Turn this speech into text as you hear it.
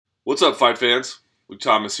What's up, fight fans? Luke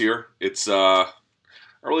Thomas here. I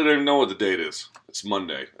really don't even know what the date is. It's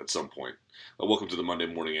Monday at some point. Welcome to the Monday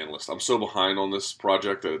Morning Analyst. I'm so behind on this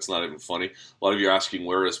project that it's not even funny. A lot of you are asking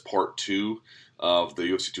where is part two of the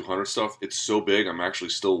UFC 200 stuff. It's so big, I'm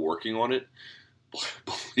actually still working on it,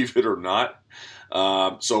 believe it or not.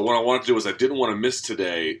 So what I wanted to do is I didn't want to miss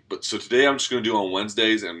today, so today I'm just going to do on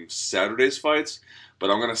Wednesdays and Saturdays fights,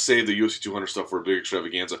 but I'm going to save the UFC 200 stuff for a big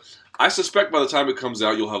extravaganza. I suspect by the time it comes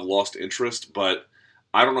out, you'll have lost interest, but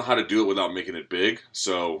I don't know how to do it without making it big,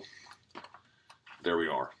 so there we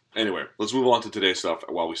are. Anyway, let's move on to today's stuff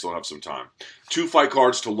while we still have some time. Two fight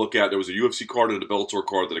cards to look at. There was a UFC card and a Bellator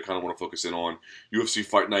card that I kind of want to focus in on. UFC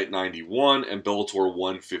Fight Night 91 and Bellator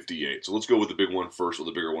 158. So let's go with the big one first, or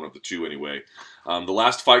the bigger one of the two anyway. The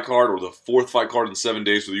last fight card, or the fourth fight card in 7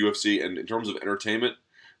 days for the UFC, and in terms of entertainment,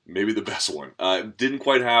 maybe the best one. Didn't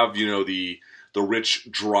quite have, the rich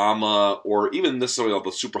drama, or even necessarily all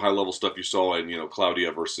the super high level stuff you saw in,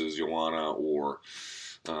 Claudia versus Joanna, or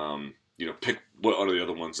pick what are the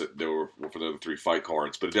other ones that there were for the other three fight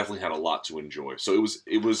cards, but it definitely had a lot to enjoy. So it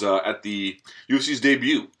was at the UFC's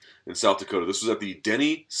debut in South Dakota. This was at the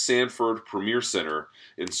Denny Sanford Premier Center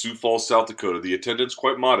in Sioux Falls, South Dakota. The attendance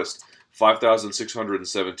quite modest,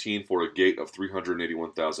 5,617 for a gate of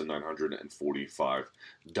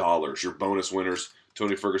 $381,945. Your bonus winners: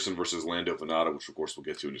 Tony Ferguson versus Lando Venata, which of course we'll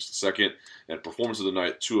get to in just a second. And performance of the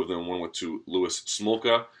night, two of them. One went to Louis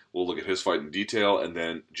Smolka. We'll look at his fight in detail, and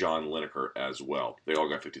then John Lineker as well. They all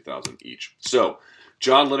got $50,000 each. So,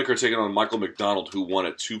 John Lineker taking on Michael McDonald, who won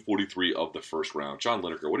at 2:43 of the first round. John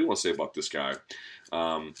Lineker, what do you want to say about this guy?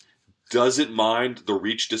 Doesn't mind the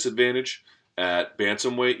reach disadvantage at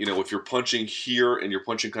bantamweight. If you're punching here and you're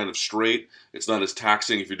punching kind of straight, it's not as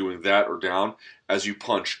taxing if you're doing that or down. As you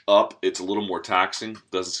punch up, it's a little more taxing.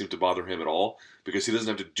 Doesn't seem to bother him at all because he doesn't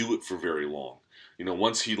have to do it for very long.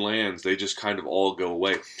 Once he lands, they just kind of all go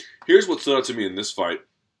away. Here's what stood out to me in this fight.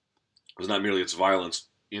 It was not merely its violence.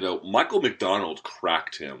 Michael McDonald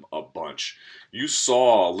cracked him a bunch. You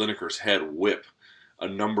saw Lineker's head whip a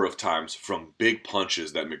number of times from big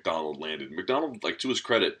punches that McDonald landed. McDonald, to his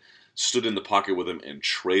credit, stood in the pocket with him and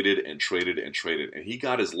traded and traded and traded, and he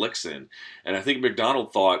got his licks in. And I think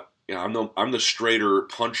McDonald thought, I'm the straighter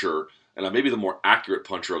puncher, and I'm maybe the more accurate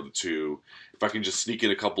puncher of the two. If I can just sneak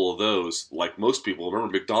in a couple of those, like most people.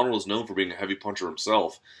 Remember, McDonald is known for being a heavy puncher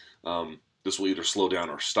himself. This will either slow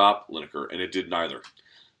down or stop Lineker, and it did neither.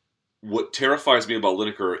 What terrifies me about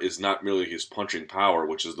Lineker is not merely his punching power,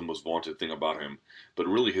 which is the most vaunted thing about him, but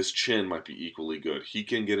really his chin might be equally good. He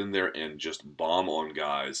can get in there and just bomb on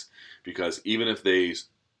guys, because even if they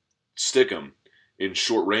stick him in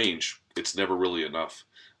short range, it's never really enough.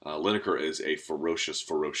 Lineker is a ferocious,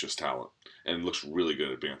 ferocious talent and looks really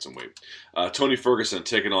good at bantamweight. Tony Ferguson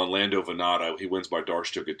taking on Lando Venata. He wins by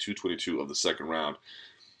Darshtuk at 2:22 of the second round.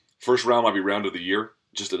 First round might be round of the year.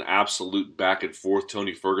 Just an absolute back and forth.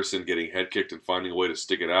 Tony Ferguson getting head kicked and finding a way to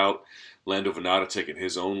stick it out. Lando Venata taking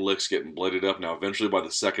his own licks, getting blooded up. Now, eventually by the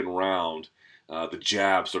second round, the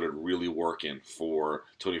jab started really working for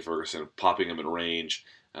Tony Ferguson, popping him in range,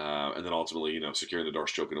 and then ultimately, securing the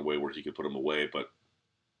Darshtuk in a way where he could put him away. But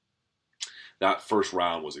that first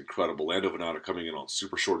round was incredible. Lando Venata coming in on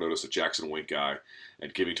super short notice, a Jackson Wink guy,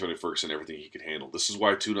 and giving Tony Ferguson everything he could handle. This is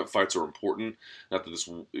why tune-up fights are important. Not that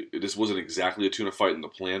this wasn't exactly a tune-up fight in the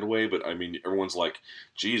planned way, but everyone's like,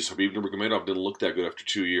 geez, Khabib Nurmagomedov didn't look that good after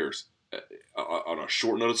 2 years. On a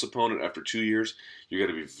short notice opponent after 2 years, you got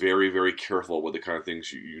to be very, very careful what the kind of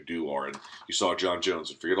things you do are. And you saw John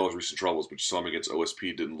Jones, and forget all his recent troubles, but you saw him against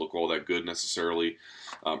OSP, didn't look all that good necessarily.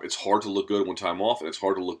 It's hard to look good one time off, and it's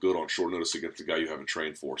hard to look good on short notice against the guy you haven't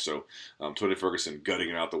trained for. So Tony Ferguson gutting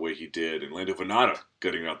it out the way he did, and Lando Venata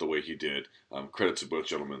gutting it out the way he did. Credit to both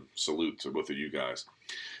gentlemen. Salute to both of you guys.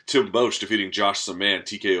 Tim Boetsch defeating Josh Saman,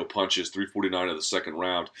 TKO punches, 3:49 of the second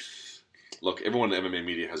round. Look, everyone in the MMA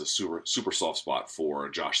media has a super soft spot for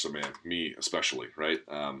Josh Saman, me especially, right?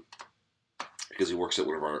 Because he works at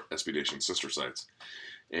one of our SB Nation sister sites.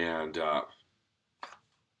 And,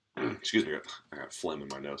 excuse me, I got phlegm in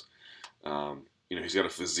my nose. He's got a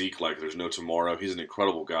physique like there's no tomorrow. He's an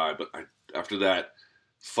incredible guy. But after that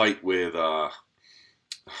fight with, who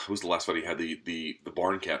was the last fight he had? The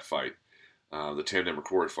Barn Cat fight, the Tandem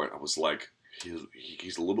Record fight. I was like,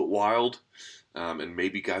 he's a little bit wild. And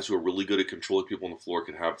maybe guys who are really good at controlling people on the floor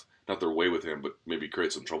could have not their way with him, but maybe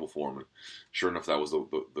create some trouble for him. And sure enough, that was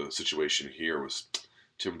the situation here. Was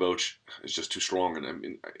Tim Boetsch is just too strong,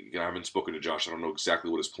 and I haven't spoken to Josh. I don't know exactly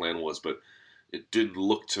what his plan was, but it didn't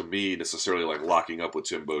look to me necessarily like locking up with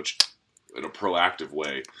Tim Boetsch in a proactive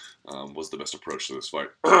way was the best approach to this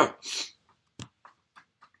fight.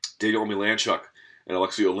 Daniel Milanchuk And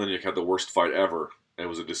Alexei Oleinik had the worst fight ever. It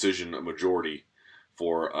was a decision, a majority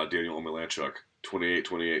for Daniel Omelanchuk.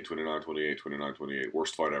 28-28, 29-28, 29-28.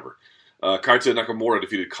 Worst fight ever. Kaita Nakamura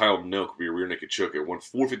defeated Kyle Noak via rear naked choke at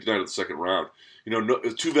 1:4:59 of the second round.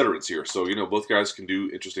 Two veterans here, so both guys can do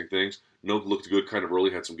interesting things. Noak looked good kind of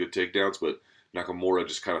early, had some good takedowns, but Nakamura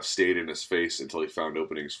just kind of stayed in his face until he found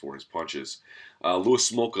openings for his punches. Louis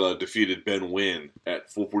Smolka defeated Ben Nguyen at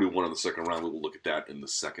 4:41 of the second round. We'll look at that in the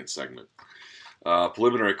second segment.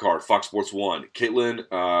 Preliminary card, Fox Sports 1. Caitlin,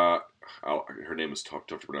 her name is tough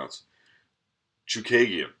to pronounce.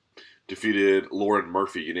 Chookagian defeated Lauren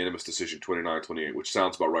Murphy, unanimous decision, 29-28, which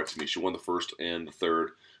sounds about right to me. She won the first and the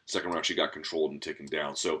third. Second round, she got controlled and taken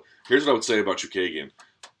down. So here's what I would say about Chookagian.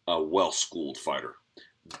 A well-schooled fighter.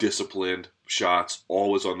 Disciplined, shots,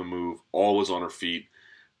 always on the move, always on her feet,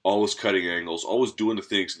 always cutting angles, always doing the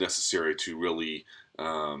things necessary to really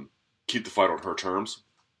keep the fight on her terms.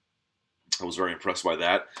 I was very impressed by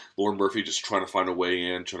that. Lauren Murphy just trying to find a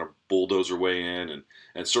way in, trying to bulldoze her way in,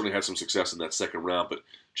 and certainly had some success in that second round, but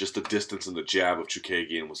just the distance and the jab of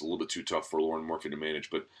Chookagian was a little bit too tough for Lauren Murphy to manage,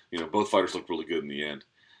 but both fighters looked really good in the end.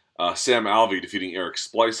 Sam Alvey defeating Eric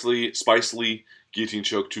Spicely, guillotine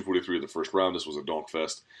choke, 2:43 of the first round. This was a donk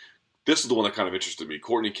fest. This is the one that kind of interested me.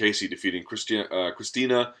 Courtney Casey defeating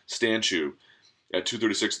Christina Stanchu at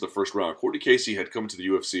 2:36 of the first round. Courtney Casey had come to the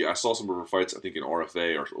UFC. I saw some of her fights, I think, in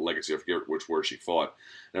RFA or Legacy. I forget where she fought.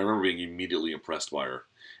 And I remember being immediately impressed by her.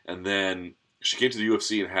 And then she came to the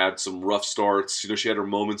UFC and had some rough starts. She had her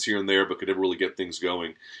moments here and there, but could never really get things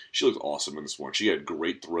going. She looked awesome in this one. She had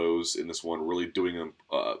great throws in this one, really doing them,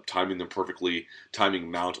 timing them perfectly,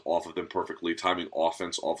 timing mount off of them perfectly, timing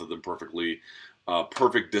offense off of them perfectly.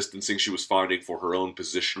 Perfect distancing she was finding for her own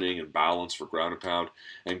positioning and balance for ground and pound,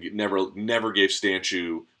 and never gave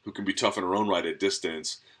Stanchu, who can be tough in her own right at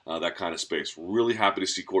distance, that kind of space. Really happy to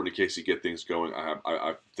see Courtney Casey get things going.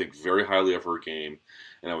 I think very highly of her game,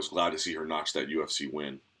 and I was glad to see her notch that UFC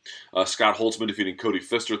win. Scott Holtzman defeating Cody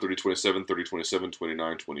Pfister, 30-27, 30-27,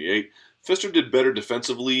 29-28. Pfister did better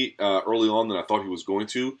defensively early on than I thought he was going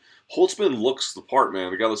to. Holtzman looks the part, man.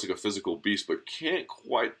 The guy looks like a physical beast, but can't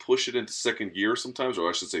quite push it into second gear sometimes, or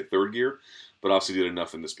I should say third gear, but obviously did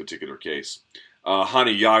enough in this particular case.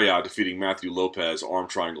 Hani Yahya defeating Matthew Lopez, arm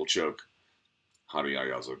triangle choke. Hani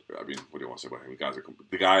Yahya's what do you want to say about him?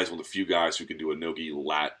 The guy is one of the few guys who can do a no-gi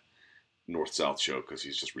lat north-south choke because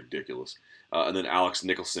he's just ridiculous. And then Alex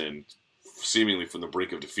Nicholson, seemingly from the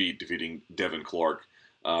brink of defeat, defeating Devin Clark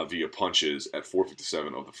via punches at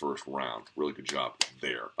 4:57 of the first round. Really good job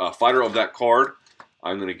there. Fighter of that card,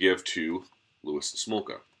 I'm going to give to Louis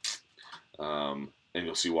Smolka. And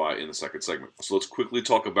you'll see why in the second segment. So let's quickly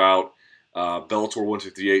talk about Bellator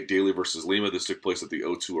 158, Daly versus Lima. This took place at the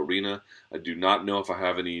O2 Arena. I do not know if I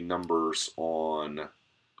have any numbers on...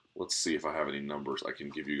 Let's see if I have any numbers I can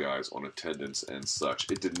give you guys on attendance and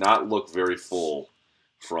such. It did not look very full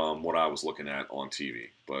from what I was looking at on TV,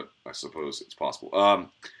 but I suppose it's possible.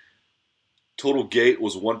 Total gate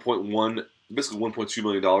was basically $1.2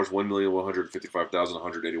 million,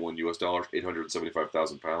 $1,155,181 US dollars,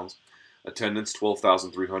 875,000 pounds. Attendance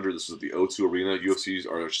 12,300. This is at the O2 Arena. UFC's,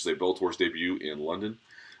 or I should say, Bellator's debut in London.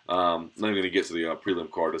 Not even going to get to the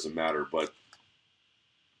prelim card, doesn't matter, but.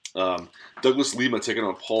 Douglas Lima taking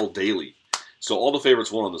on Paul Daly. So all the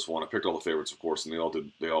favorites won on this one. I picked all the favorites, of course, and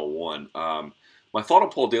they all won. My thought on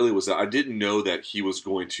Paul Daly was that I didn't know that he was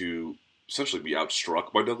going to essentially be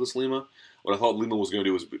outstruck by Douglas Lima. What I thought Lima was going to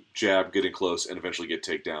do was jab, get in close, and eventually get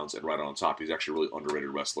takedowns and right on top. He's actually a really underrated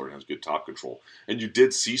wrestler and has good top control. And you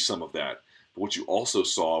did see some of that. But what you also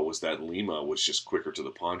saw was that Lima was just quicker to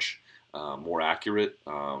the punch. More accurate,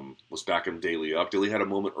 was backing Daly up. Daly had a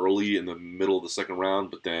moment early in the middle of the second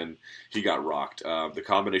round, but then he got rocked. The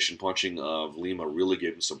combination punching of Lima really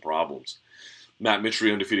gave him some problems. Matt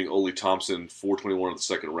Mitrione defeating Ole Thompson, 4:21 of the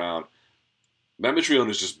second round. Matt Mitrione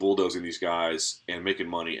is just bulldozing these guys and making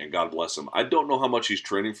money, and God bless him. I don't know how much he's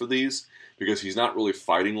training for these, because he's not really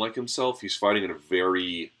fighting like himself. He's fighting in a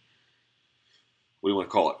very, what do you want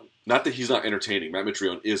to call it? Not that he's not entertaining. Matt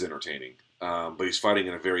Mitrione is entertaining. But he's fighting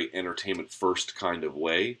in a very entertainment-first kind of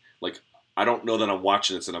way. Like, I don't know that I'm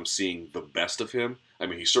watching this and I'm seeing the best of him. I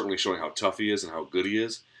mean, he's certainly showing how tough he is and how good he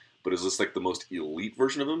is. But is this like the most elite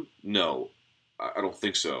version of him? No, I don't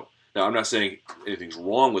think so. Now, I'm not saying anything's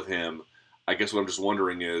wrong with him. I guess what I'm just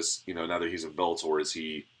wondering is, now that he's in Bellator, is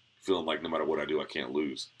he feeling like no matter what I do, I can't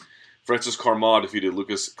lose? Francis Carmad defeated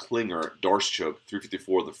Lucas Klinger, Darce choke,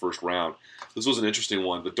 3:54 of the first round. This was an interesting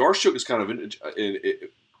one. The Darce choke is kind of...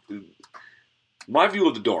 My view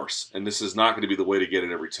of the Darce, and this is not going to be the way to get it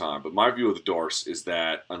every time, but my view of the Darce is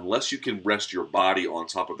that unless you can rest your body on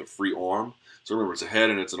top of the free arm, so remember, it's a head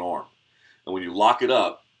and it's an arm. And when you lock it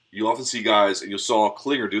up, you often see guys, and you saw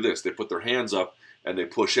Klinger do this. They put their hands up and they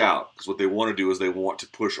push out. Because what they want to do is they want to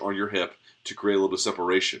push on your hip to create a little bit of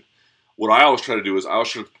separation. What I always try to do is I always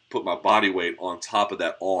try to put my body weight on top of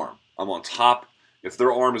that arm. I'm on top. If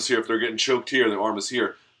their arm is here, if they're getting choked here, and their arm is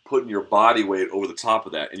here, putting your body weight over the top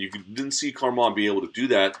of that. And you didn't see Carmon be able to do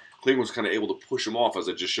that. Klinger was kind of able to push him off, as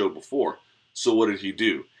I just showed before. So what did he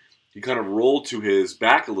do? He kind of rolled to his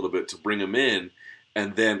back a little bit to bring him in,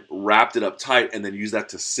 and then wrapped it up tight, and then used that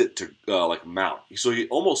to sit to like mount. So he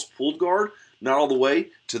almost pulled guard, not all the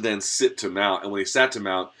way, to then sit to mount. And when he sat to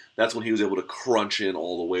mount, that's when he was able to crunch in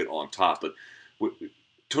all the weight on top. But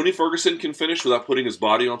Tony Ferguson can finish without putting his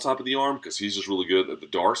body on top of the arm because he's just really good at the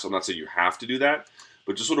darce. I'm not saying you have to do that,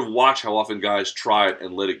 but just sort of watch how often guys try it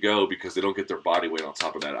and let it go because they don't get their body weight on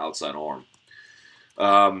top of that outside arm.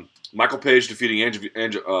 Michael Page defeating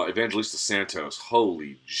Evangelista Santos.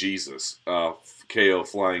 Holy Jesus. KO,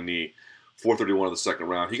 flying knee, 4:31 of the second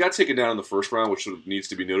round. He got taken down in the first round, which sort of needs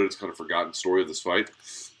to be noted. It's kind of a forgotten story of this fight.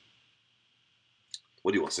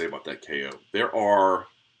 What do you want to say about that KO?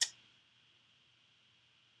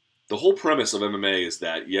 The whole premise of MMA is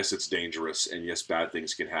that, yes, it's dangerous, and yes, bad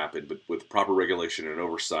things can happen, but with proper regulation and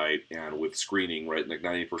oversight and with screening, right, like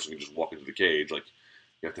not any person can just walk into the cage. Like,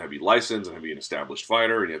 you have to be licensed and have to be an established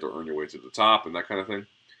fighter, and you have to earn your way to the top and that kind of thing.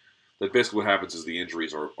 That basically what happens is the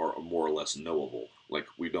injuries are more or less knowable. Like,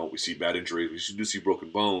 we see bad injuries, we do see broken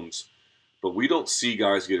bones, but we don't see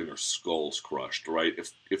guys getting their skulls crushed, right?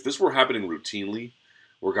 If this were happening routinely,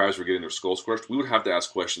 where guys were getting their skulls crushed, we would have to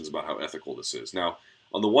ask questions about how ethical this is. Now,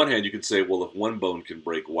 on the one hand, you could say, well, if one bone can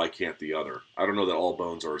break, why can't the other? I don't know that all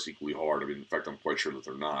bones are as equally hard. I mean, in fact, I'm quite sure that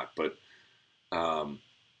they're not. But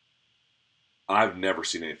I've never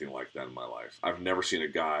seen anything like that in my life. I've never seen a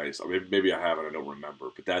guy's. I mean, maybe I have and I don't remember.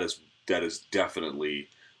 But that is definitely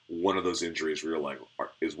one of those injuries where you're like,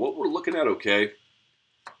 is what we're looking at okay?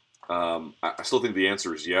 I still think the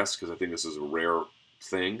answer is yes, because I think this is a rare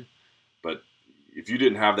thing. But if you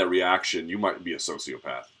didn't have that reaction, you might be a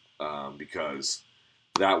sociopath because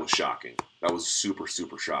that was shocking. That was super,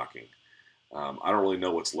 super shocking. I don't really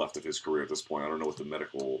know what's left of his career at this point. I don't know what the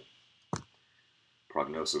medical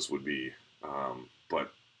prognosis would be.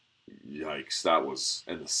 But yikes, that was,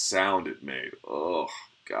 and the sound it made. Oh,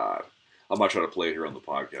 God. I'm not trying to play it here on the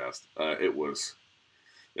podcast. It was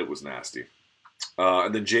nasty.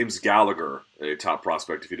 And then James Gallagher, a top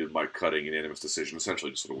prospect, defeated Mike Cutting, unanimous decision.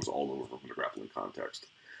 Essentially, just sort of was all over from the grappling context,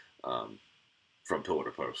 from pillar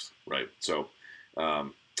to post, right? So,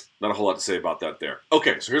 not a whole lot to say about that there.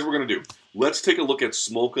 Okay, so here's what we're going to do. Let's take a look at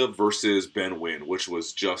Smolka versus Ben Nguyen, which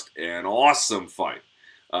was just an awesome fight.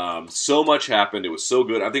 So much happened. It was so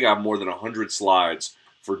good. I think I have more than 100 slides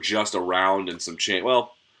for just a round and some change.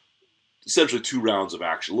 Well, essentially 2 rounds of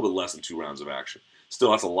action, a little bit less than 2 rounds of action.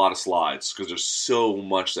 Still, that's a lot of slides because there's so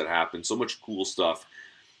much that happened, so much cool stuff.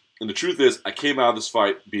 And the truth is, I came out of this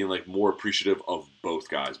fight being like more appreciative of both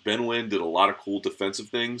guys. Ben Nguyen did a lot of cool defensive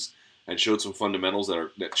things and showed some fundamentals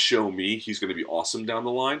that show me he's going to be awesome down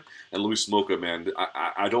the line. And Louis Smolka, man,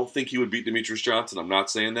 I don't think he would beat Demetrius Johnson. I'm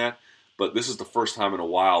not saying that. But this is the first time in a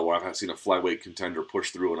while where I've seen a flyweight contender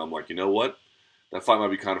push through, and I'm like, you know what? That fight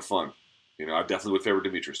might be kind of fun. You know, I definitely would favor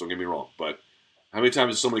Demetrius, don't get me wrong. But how many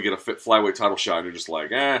times does somebody get a flyweight title shot and you're just like,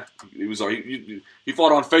 he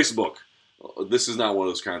fought on Facebook. This is not one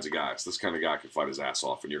of those kinds of guys. This kind of guy can fight his ass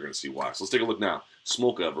off, and you're going to see why. So let's take a look now.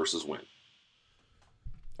 Smolka versus Nguyen.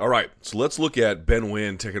 All right, so let's look at Ben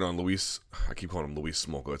Nguyen taking on Louis. I keep calling him Louis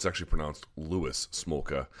Smolka. It's actually pronounced Louis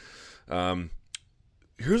Smolka.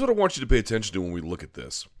 Here's what I want you to pay attention to when we look at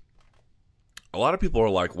this. A lot of people are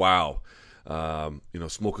like, wow,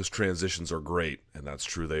 Smolka's transitions are great, and that's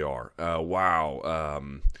true, they are.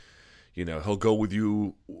 He'll go with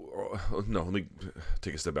you. No, let me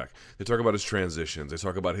take a step back. They talk about his transitions. They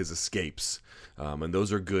talk about his escapes, and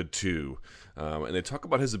those are good too. And they talk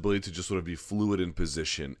about his ability to just sort of be fluid in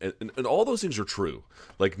position. And all those things are true.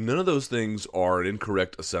 Like, none of those things are an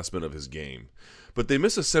incorrect assessment of his game. But they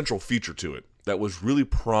miss a central feature to it that was really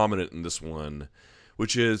prominent in this one,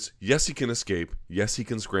 which is, yes, he can escape. Yes, he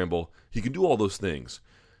can scramble. He can do all those things.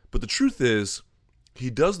 But the truth is, he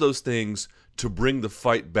does those things to bring the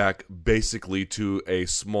fight back basically to a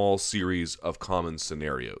small series of common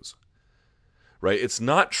scenarios. Right? It's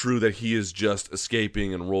not true that he is just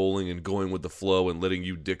escaping and rolling and going with the flow and letting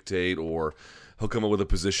you dictate, or he'll come up with a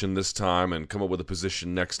position this time and come up with a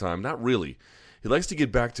position next time. Not really. He likes to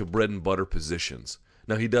get back to bread and butter positions.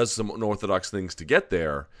 Now, he does some unorthodox things to get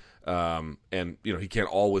there, and he can't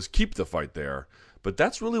always keep the fight there. But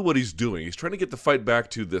that's really what he's doing. He's trying to get the fight back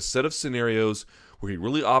to this set of scenarios where he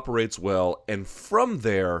really operates well, and from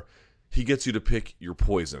there, he gets you to pick your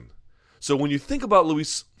poison. So when you think about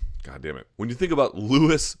Louis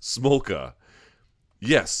Smolka,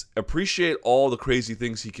 yes, appreciate all the crazy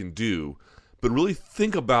things he can do, but really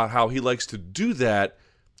think about how he likes to do that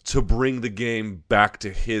to bring the game back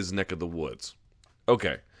to his neck of the woods.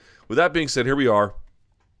 Okay, with that being said, here we are,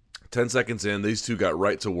 10 seconds in. These two got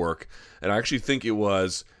right to work, and I actually think it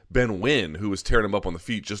was Ben Nguyen who was tearing him up on the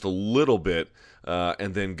feet just a little bit,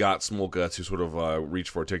 and then got Smolka to sort of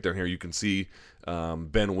reach for a takedown here. You can see Ben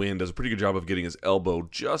Nguyen does a pretty good job of getting his elbow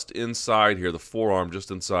just inside here, the forearm just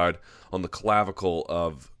inside on the clavicle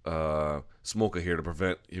of Smolka here to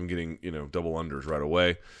prevent him getting, double unders right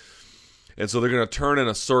away. And so they're going to turn in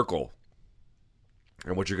a circle.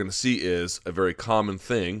 And what you're going to see is a very common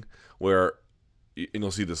thing where, and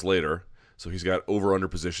you'll see this later, so he's got over-under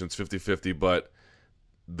positions, 50-50, but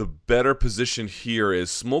the better position here is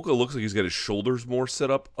Smolka looks like he's got his shoulders more set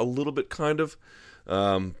up a little bit kind of,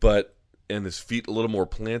 and his feet a little more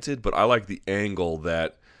planted, but I like the angle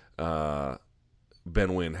that Ben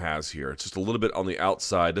Nguyen has here. It's just a little bit on the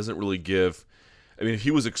outside, doesn't really give, if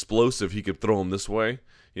he was explosive, he could throw him this way.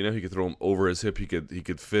 He could throw him over his hip. He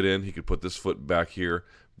could fit in. He could put this foot back here,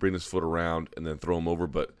 bring this foot around, and then throw him over.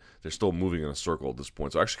 But they're still moving in a circle at this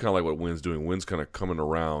point. So I actually kind of like what Nguyen's doing. Nguyen's kind of coming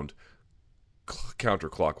around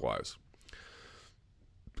counterclockwise.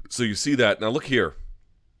 So you see that. Now look here.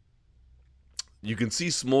 You can see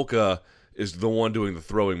Smolka is the one doing the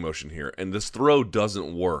throwing motion here. And this throw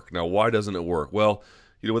doesn't work. Now why doesn't it work? Well,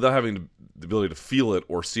 without having the ability to feel it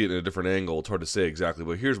or see it in a different angle, it's hard to say exactly,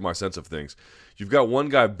 but here's my sense of things. You've got one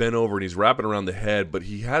guy bent over and he's wrapping around the head, but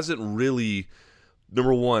he hasn't really,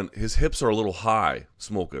 number one, his hips are a little high,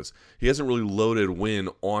 Smolka's. He hasn't really loaded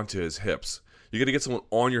Nguyen onto his hips. You got to get someone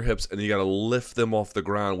on your hips, and you got to lift them off the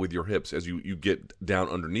ground with your hips as you get down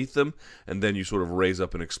underneath them, and then you sort of raise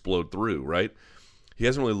up and explode through, right? He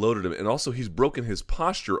hasn't really loaded him, and also he's broken his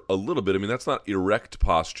posture a little bit. That's not erect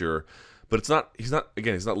posture, but he's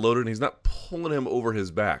not loaded, and he's not pulling him over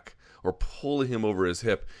his back or pulling him over his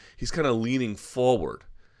hip. He's kind of leaning forward,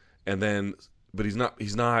 but he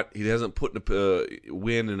hasn't put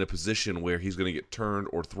Nguyen in a position where he's going to get turned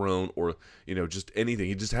or thrown or, just anything.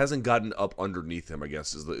 He just hasn't gotten up underneath him, I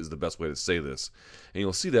guess, is the best way to say this. And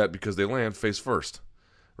you'll see that because they land face first,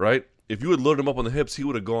 right? If you had loaded him up on the hips, he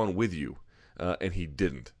would have gone with you, and he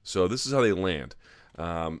didn't. So this is how they land.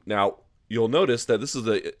 Now, you'll notice that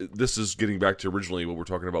this is getting back to originally what we're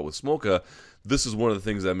talking about with Smolka. This is one of the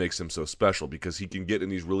things that makes him so special because he can get in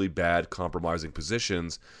these really bad compromising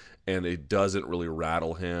positions and it doesn't really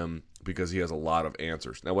rattle him because he has a lot of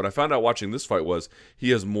answers. Now, what I found out watching this fight was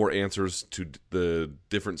he has more answers to the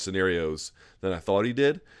different scenarios than I thought he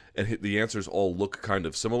did, and the answers all look kind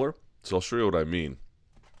of similar. So I'll show you what I mean.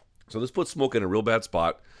 So this puts Smolka in a real bad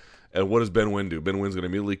spot. And what does Ben Nguyen do? Ben Nguyen's going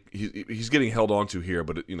to immediately, he's getting held onto here,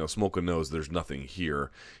 but Smolka knows there's nothing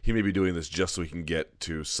here. He may be doing this just so he can get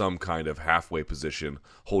to some kind of halfway position,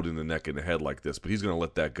 holding the neck and the head like this, but he's going to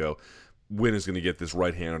let that go. Nguyen is going to get this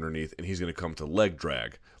right hand underneath, and he's going to come to leg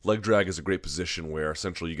drag. Leg drag is a great position where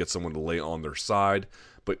essentially you get someone to lay on their side,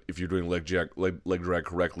 but if you're doing leg drag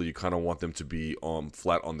correctly, you kind of want them to be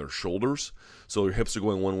flat on their shoulders. So your hips are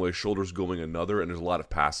going one way, shoulders going another, and there's a lot of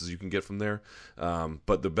passes you can get from there.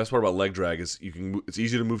 But the best part about leg drag is it's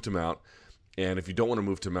easy to move to mount, and if you don't want to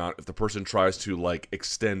move to mount, if the person tries to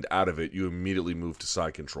extend out of it, you immediately move to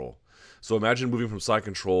side control. So imagine moving from side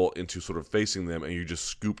control into sort of facing them, and you just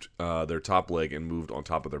scooped their top leg and moved on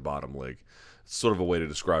top of their bottom leg. It's sort of a way to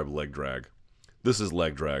describe leg drag. This is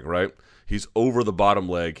leg drag, right? He's over the bottom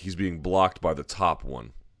leg. He's being blocked by the top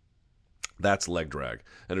one. That's leg drag.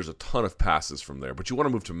 And there's a ton of passes from there. But you want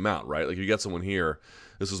to move to mount, right? You get someone here,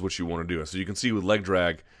 this is what you want to do. So you can see with leg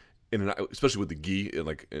drag, especially with the gi,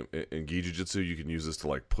 in gi jiu-jitsu, you can use this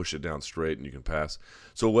to push it down straight and you can pass.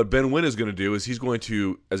 So what Ben Nguyen is going to do is he's going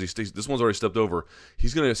to, this one's already stepped over,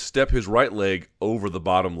 he's going to step his right leg over the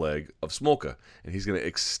bottom leg of Smolka, and he's going to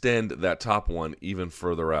extend that top one even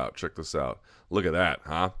further out. Check this out. Look at that,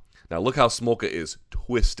 huh? Now look how Smolka is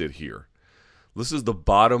twisted here. This is the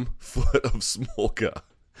bottom foot of Smolka,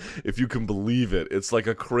 if you can believe it. It's like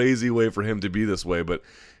a crazy way for him to be this way, but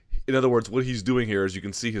in other words, what he's doing here is you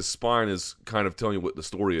can see his spine is kind of telling you what the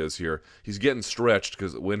story is here. He's getting stretched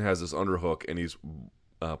because Nguyen has this underhook, and he's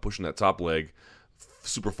pushing that top leg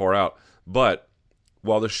super far out. But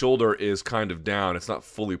while the shoulder is kind of down, it's not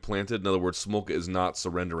fully planted. In other words, Smolka is not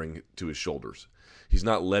surrendering to his shoulders. He's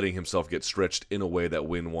not letting himself get stretched in a way that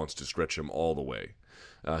Nguyen wants to stretch him all the way.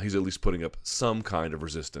 He's at least putting up some kind of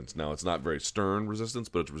resistance. Now, it's not very stern resistance,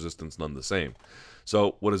 but it's resistance none the same.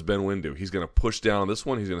 So what does Ben Nguyen do? He's going to push down on this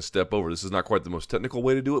one. He's going to step over. This is not quite the most technical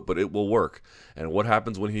way to do it, but it will work. And what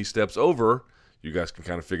happens when he steps over? You guys can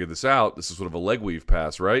kind of figure this out. This is sort of a leg weave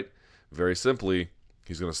pass, right? Very simply,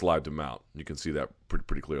 he's going to slide to mount. You can see that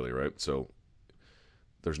pretty clearly, right? So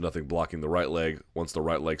there's nothing blocking the right leg. Once the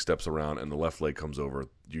right leg steps around and the left leg comes over,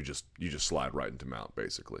 you just slide right into mount,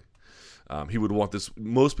 basically. He would want this.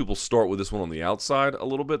 Most people start with this one on the outside a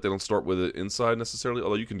little bit. They don't start with it inside necessarily,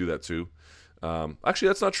 although you can do that too. Actually,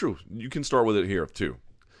 that's not true. You can start with it here too.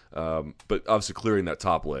 But obviously clearing that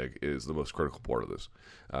top leg is the most critical part of this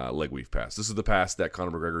leg weave pass. This is the pass that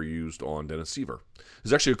Conor McGregor used on Dennis Seaver.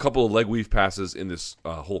 There's actually a couple of leg weave passes in this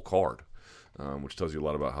whole card, which tells you a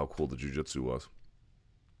lot about how cool the jiu-jitsu was.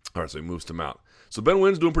 All right, so he moves to mount. So Ben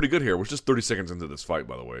Nguyen's doing pretty good here. We're just 30 seconds into this fight,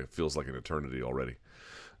 by the way. It feels like an eternity already.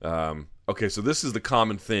 Okay, so this is the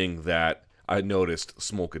common thing that I noticed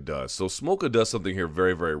Smolka does. So Smolka does something here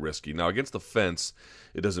very, very risky. Now, against the fence,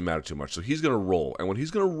 it doesn't matter too much. So he's going to roll. And when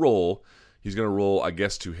he's going to roll, I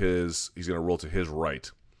guess, he's going to roll to his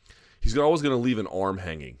right. He's always going to leave an arm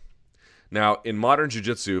hanging. Now, in modern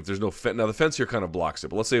jiu-jitsu, if there's no fence, now the fence here kind of blocks it,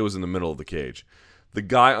 but let's say it was in the middle of the cage. The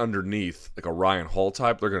guy underneath, like a Ryan Hall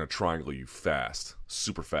type, they're going to triangle you fast,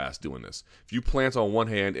 super fast doing this. If you plant on one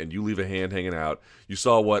hand and you leave a hand hanging out, you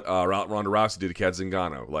saw what Ronda Rousey did to Kat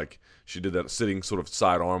Zingano. Like, she did that sitting sort of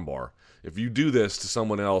side arm bar. If you do this to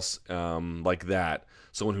someone else like that,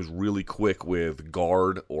 someone who's really quick with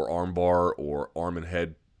guard or arm bar or arm and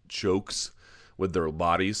head chokes with their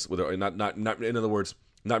bodies, not in other words,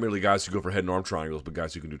 not merely guys who go for head and arm triangles, but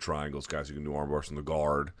guys who can do triangles, guys who can do arm bars from the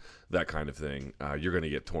guard, that kind of thing. You're going to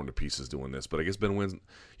get torn to pieces doing this. But I guess Ben wins.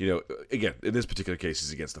 Again, in this particular case,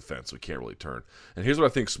 he's against the fence, so he can't really turn. And here's what I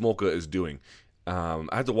think Smolka is doing. I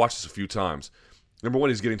had to watch this a few times. Number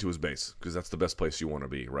one, he's getting to his base, because that's the best place you want to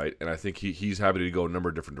be, right? And I think he's happy to go a number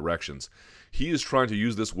of different directions. He is trying to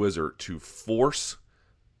use this wizard to force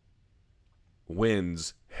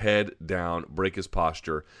Nguyen's head down, break his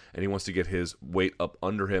posture, and he wants to get his weight up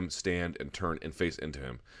under him, stand, and turn and face into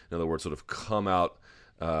him. In other words, sort of come out.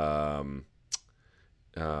 How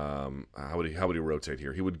would he rotate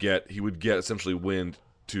here? He would get essentially Nguyen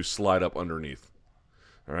to slide up underneath.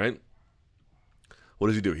 All right. What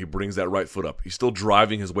does he do? He brings that right foot up. He's still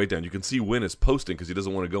driving his weight down. You can see Nguyen is posting because he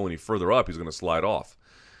doesn't want to go any further up. He's going to slide off.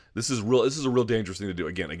 This is a real dangerous thing to do.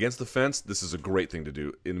 Again, against the fence, this is a great thing to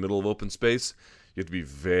do. In the middle of open space, you have to be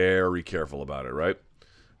very careful about it, right?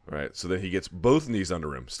 All right. So then he gets both knees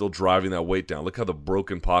under him, still driving that weight down. Look how the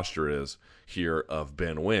broken posture is here of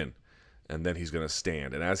Ben Nguyen. And then he's going to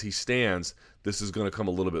stand. And as he stands, this is going to come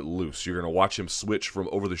a little bit loose. You're going to watch him switch from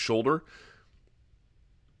over the shoulder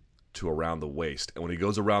to around the waist. And when he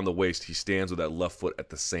goes around the waist, he stands with that left foot at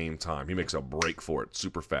the same time. He makes a break for it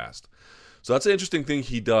super fast. So that's an interesting thing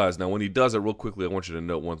he does. Now, when he does it, real quickly, I want you to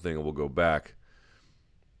note one thing, and we'll go back.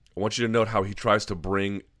 I want you to note how he tries to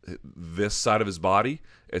bring this side of his body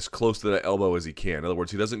as close to the elbow as he can. In other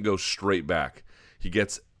words, he doesn't go straight back. He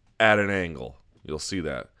gets at an angle. You'll see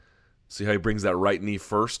that. See how he brings that right knee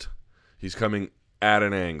first? He's coming at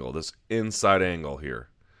an angle, this inside angle here.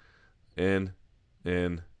 In,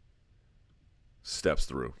 steps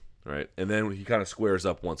through, right? And then he kind of squares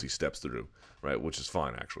up once he steps through, right? Which is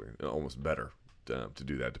fine, actually. Almost better to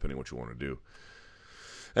do that, depending on what you want to do.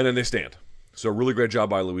 And then they stand. So really great job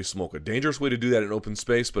by Louis Smolka. Dangerous way to do that in open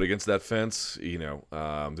space, but against that fence,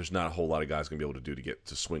 there's not a whole lot of guys going to be able to do to get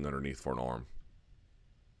to swing underneath for an arm.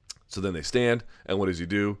 So then they stand, and what does he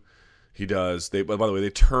do? By the way, they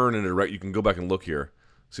turn in a direct. You can go back and look here.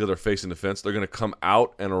 See how they're facing the fence? They're going to come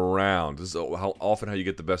out and around. This is how you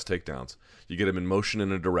get the best takedowns. You get them in motion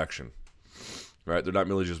in a direction, right? They're not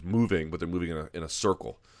merely just moving, but they're moving in a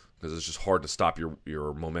circle, because it's just hard to stop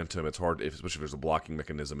your momentum. It's hard, especially if there's a blocking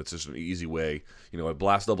mechanism. It's just an easy way. A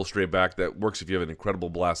blast double straight back, that works if you have an incredible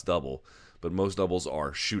blast double. But most doubles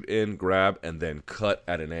are shoot in, grab, and then cut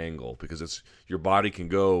at an angle, because your body can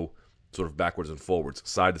go sort of backwards and forwards,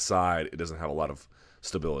 side to side. It doesn't have a lot of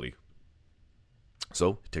stability.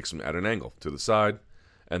 So he takes them at an angle to the side,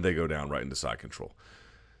 and they go down right into side control.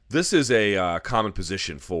 This is a common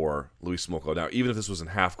position for Louis Smolka. Now, even if this was in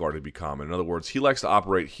half guard, it'd be common. In other words, he likes to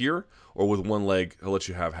operate here, or with one leg, he'll let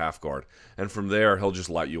you have half guard. And from there, he'll just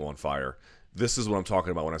light you on fire. This is what I'm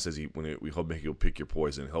talking about when I say he'll make you pick your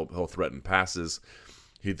poison. He'll threaten passes.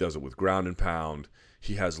 He does it with ground and pound.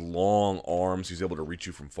 He has long arms. He's able to reach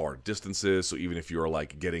you from far distances. So even if you're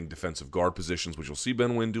like getting defensive guard positions, which you'll see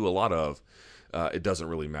Ben Nguyen do a lot of, it doesn't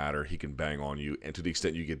really matter. He can bang on you. And to the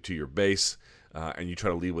extent you get to your base and you try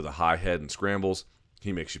to lead with a high head and scrambles,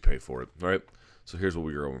 he makes you pay for it. All right? So here's what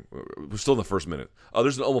we're still in the first minute.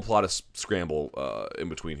 There's an omoplata scramble in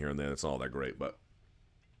between here and then. It's not all that great, but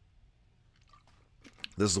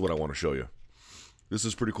this is what I want to show you. This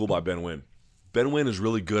is pretty cool by Ben Nguyen. Ben Nguyen is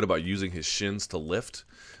really good about using his shins to lift.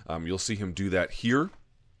 You'll see him do that here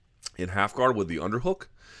in half guard with the underhook.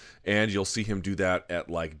 And you'll see him do that at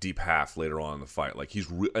like deep half later on in the fight. Like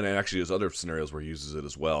and actually there's other scenarios where he uses it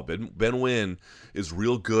as well. Ben Nguyen is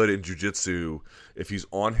real good in jiu-jitsu if he's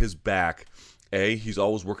on his back. He's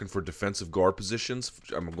always working for defensive guard positions.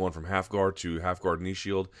 I'm going from half guard to half guard knee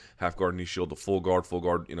shield to full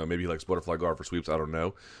guard. Maybe he likes butterfly guard for sweeps. I don't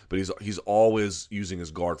know, but he's always using his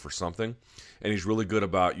guard for something, and he's really good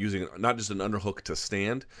about using not just an underhook to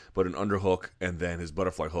stand, but an underhook and then his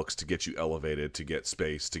butterfly hooks to get you elevated, to get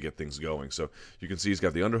space, to get things going. So you can see he's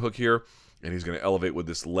got the underhook here, and he's going to elevate with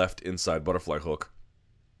this left inside butterfly hook.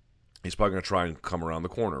 He's probably going to try and come around the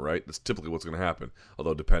corner, right? That's typically what's going to happen.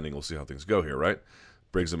 Although, depending, we'll see how things go here, right?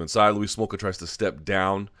 Brings him inside. Louis Smolka tries to step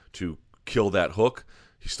down to kill that hook.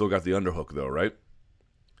 He's still got the underhook, though, right?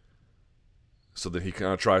 So then he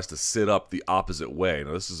kind of tries to sit up the opposite way.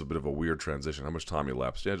 Now, this is a bit of a weird transition. How much time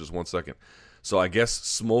elapsed? Yeah, just 1 second. So I guess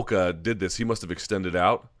Smolka did this. He must have extended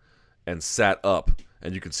out and sat up.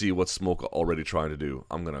 And you can see what Smolka already trying to do.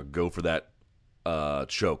 I'm going to go for that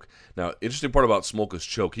choke. Now, interesting part about Smolka's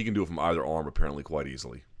choke, he can do it from either arm apparently quite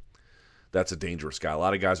easily. That's a dangerous guy. A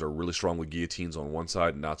lot of guys are really strong with guillotines on one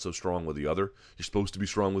side and not so strong with the other. You're supposed to be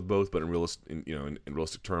strong with both, but in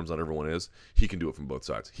realistic terms, not everyone is. He can do it from both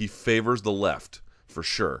sides. He favors the left for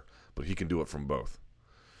sure, but he can do it from both.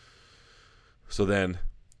 So then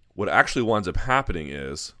what actually winds up happening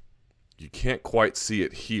is, you can't quite see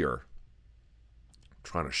it here. I'm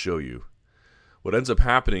trying to show you. What ends up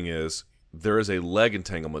happening is there is a leg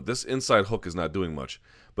entanglement. This inside hook is not doing much,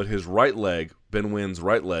 but his right leg, Ben Nguyen's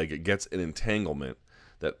right leg, it gets an entanglement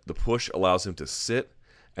that the push allows him to sit,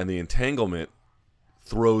 and the entanglement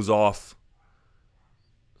throws off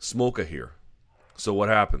Smolka here. So what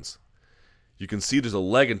happens? You can see there's a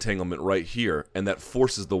leg entanglement right here, and that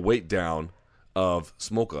forces the weight down of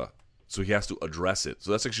Smolka. So he has to address it.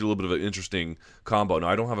 So that's actually a little bit of an interesting combo. Now,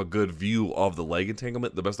 I don't have a good view of the leg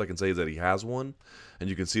entanglement. The best I can say is that he has one. And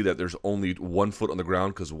you can see that there's only 1 foot on the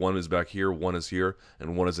ground because one is back here, one is here,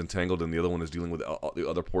 and one is entangled, and the other one is dealing with the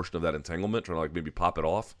other portion of that entanglement, trying to like maybe pop it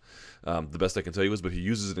off. The best I can tell you is, but he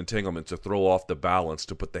uses an entanglement to throw off the balance,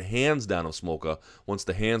 to put the hands down of Smolka. Once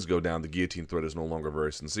the hands go down, the guillotine threat is no longer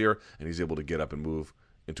very sincere, and he's able to get up and move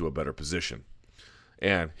into a better position.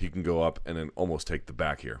 And he can go up and then almost take the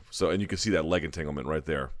back here. So, and you can see that leg entanglement right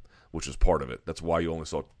there, which is part of it. That's why you only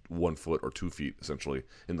saw 1 foot or 2 feet, essentially,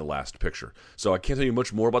 in the last picture. So I can't tell you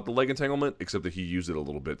much more about the leg entanglement, except that he used it a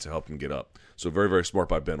little bit to help him get up. So very, very smart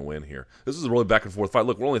by Ben Nguyen here. This is a really back-and-forth fight.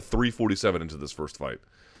 Look, we're only 3:47 into this first fight.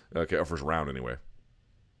 Okay, our first round, anyway.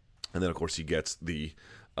 And then, of course, he gets the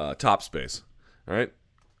top space. All right?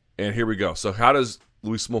 And here we go. So how does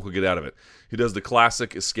Louis Smolka get out of it? He does the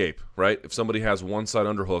classic escape, right? If somebody has one side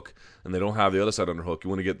underhook and they don't have the other side underhook, you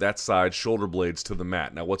want to get that side shoulder blades to the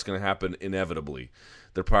mat. Now, what's going to happen inevitably?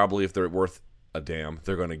 They're probably, if they're worth a damn,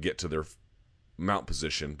 they're going to get to their mount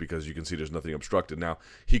position because you can see there's nothing obstructed. Now,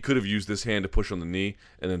 he could have used this hand to push on the knee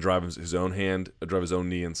and then drive his own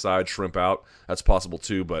knee inside, shrimp out. That's possible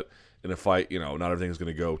too, but in a fight, not everything is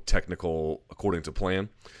going to go technical according to plan.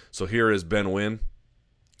 So here is Ben Nguyen.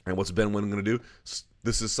 And what's Ben Nguyen going to do?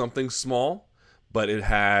 This is something small, but it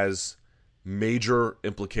has major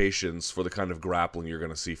implications for the kind of grappling you're going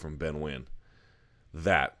to see from Ben Nguyen.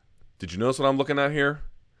 Did you notice what I'm looking at here?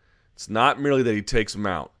 It's not merely that he takes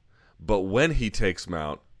mount, but when he takes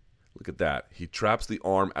mount, look at that. He traps the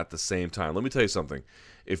arm at the same time. Let me tell you something.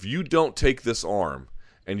 If you don't take this arm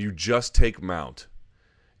and you just take mount,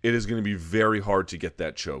 it is going to be very hard to get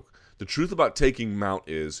that choke. The truth about taking mount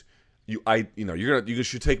is you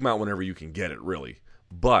should take mount whenever you can get it, really.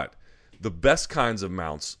 But the best kinds of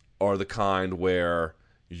mounts are the kind where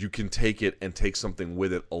you can take it and take something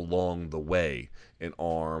with it along the way, an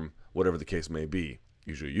arm, whatever the case may be.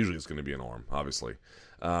 Usually it's going to be an arm, obviously.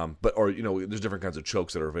 There's different kinds of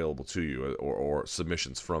chokes that are available to you or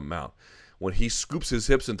submissions from mount. When he scoops his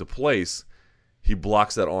hips into place, he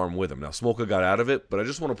blocks that arm with him. Now, Smolka got out of it, but I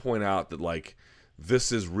just want to point out that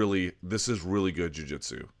this is really good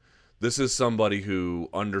jiu-jitsu. This is somebody who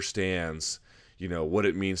understands, what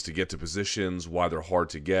it means to get to positions, why they're hard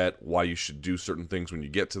to get, why you should do certain things when you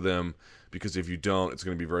get to them. Because if you don't, it's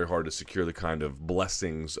going to be very hard to secure the kind of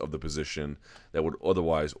blessings of the position that would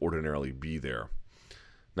otherwise ordinarily be there.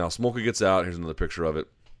 Now, Smolka gets out. Here's another picture of it.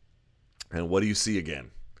 And what do you see again?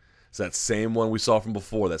 It's that same one we saw from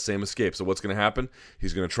before, that same escape. So what's going to happen?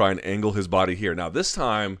 He's going to try and angle his body here. Now, this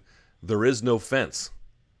time, there is no fence.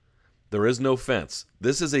 There is no fence.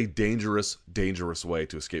 This is a dangerous, dangerous way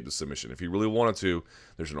to escape the submission. If he really wanted to,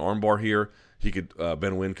 there's an armbar here. He could Ben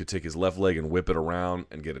Nguyen could take his left leg and whip it around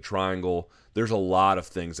and get a triangle. There's a lot of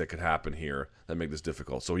things that could happen here that make this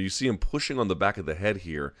difficult. So you see him pushing on the back of the head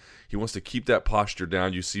here. He wants to keep that posture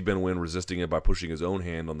down. You see Ben Nguyen resisting it by pushing his own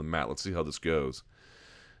hand on the mat. Let's see how this goes.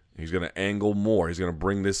 He's going to angle more. He's going to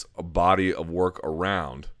bring this body of work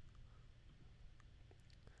around.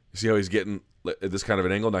 You see how he's getting this kind of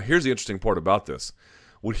an angle? Now, here's the interesting part about this.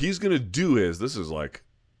 What he's going to do is, this is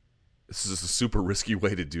just a super risky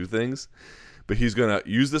way to do things, but he's going to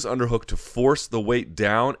use this underhook to force the weight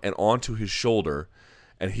down and onto his shoulder,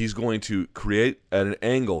 and he's going to create an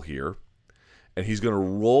angle here, and he's going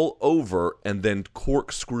to roll over and then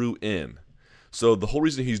corkscrew in. So the whole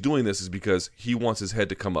reason he's doing this is because he wants his head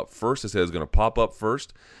to come up first. His head is going to pop up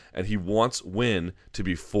first, and he wants Nguyen to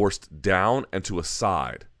be forced down and to a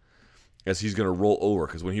side as he's going to roll over,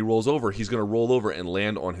 because when he rolls over, he's going to roll over and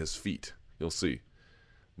land on his feet. You'll see.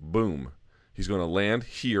 Boom. He's going to land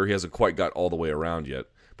here. He hasn't quite got all the way around yet.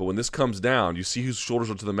 But when this comes down, you see whose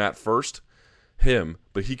shoulders are to the mat first? Him.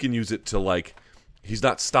 But he can use it to, he's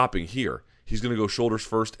not stopping here. He's going to go shoulders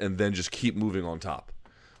first and then just keep moving on top.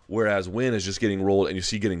 Whereas Nguyen is just getting rolled and you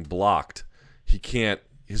see getting blocked. He can't,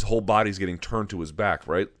 his whole body's getting turned to his back,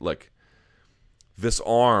 right? Like this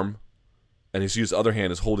arm, and his other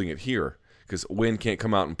hand is holding it here because Nguyen can't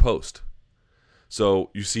come out and post. So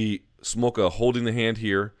you see Smolka holding the hand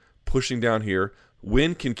here, pushing down here.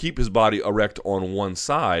 Nguyen can keep his body erect on one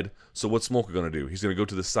side. So what's Smolka going to do? He's going to go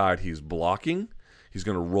to the side he's blocking. He's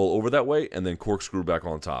going to roll over that way and then corkscrew back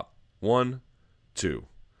on top. 1, 2.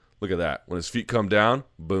 Look at that. When his feet come down,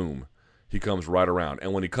 boom. He comes right around.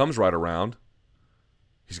 And when he comes right around,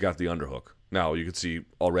 he's got the underhook. Now, you can see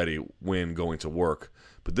already Nguyen going to work.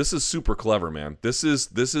 But this is super clever, man. This is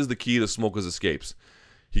the key to Smolka's escapes.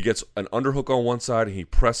 He gets an underhook on one side, and he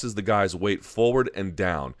presses the guy's weight forward and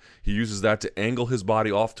down. He uses that to angle his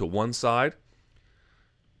body off to one side,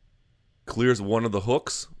 clears one of the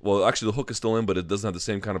hooks. Well, actually, the hook is still in, but it doesn't have the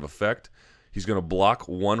same kind of effect. He's going to block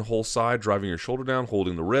one whole side, driving your shoulder down,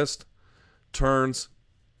 holding the wrist, turns,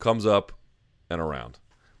 comes up, and around.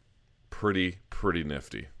 Pretty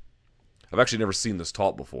nifty. I've actually never seen this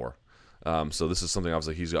taught before. So this is something,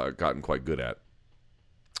 obviously, he's gotten quite good at.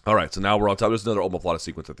 All right, so now we're on top. There's another omoplata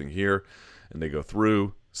sequence, I think, here. And they go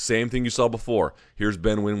through. Same thing you saw before. Here's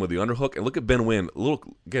Ben Nguyen with the underhook. And look at Ben Nguyen.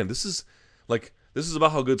 Again, this is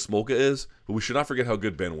about how good Smolka is, but we should not forget how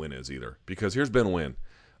good Ben Nguyen is either. Because here's Ben Nguyen.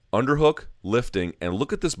 Underhook, lifting, and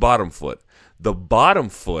look at this bottom foot. The bottom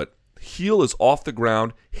foot, heel is off the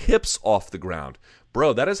ground, hips off the ground.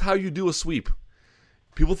 Bro, that is how you do a sweep.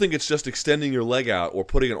 People think it's just extending your leg out or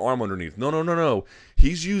putting an arm underneath. No.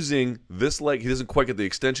 He's using this leg. He doesn't quite get the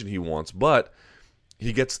extension he wants, but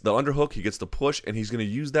he gets the underhook, he gets the push, and he's going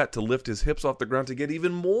to use that to lift his hips off the ground to get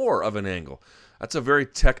even more of an angle. That's a very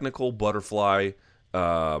technical butterfly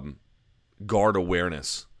guard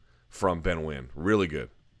awareness from Ben Nguyen. Really good.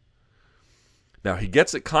 Now, he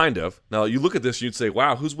gets it kind of. Now, you look at this and you'd say,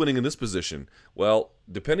 wow, who's winning in this position? Well,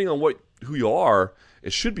 depending on who you are,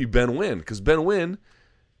 it should be Ben Nguyen, because Ben Nguyen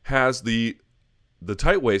has the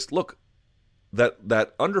tight waist. Look, that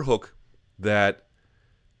underhook that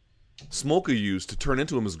Smolka used to turn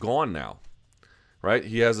into him is gone now, right?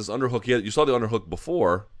 He has this underhook. You saw the underhook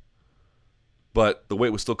before, but the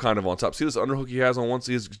weight was still kind of on top. See this underhook he has on one side?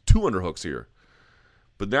 He has 2 underhooks here.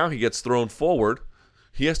 But now he gets thrown forward.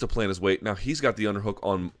 He has to plant his weight. Now he's got the underhook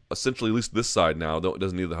on essentially at least this side now. Though it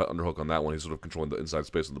doesn't need the underhook on that one. He's sort of controlling the inside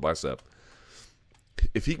space of the bicep.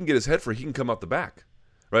 If he can get his head free, he can come out the back.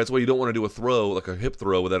 Right? That's why you don't want to do a throw, like a hip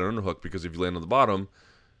throw without an underhook, because if you land on the bottom,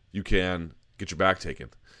 you can get your back taken.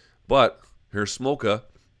 But here's Smolka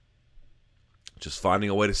just finding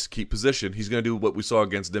a way to keep position. He's going to do what we saw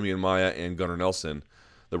against Demian Maia and Gunnar Nelson,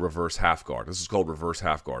 the reverse half guard. This is called reverse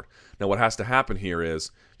half guard. Now, what has to happen here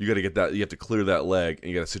is you got to get that. You have to clear that leg, and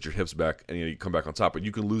you got to sit your hips back, and you come back on top. But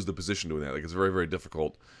you can lose the position doing that. Like, it's very, very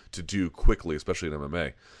difficult to do quickly, especially in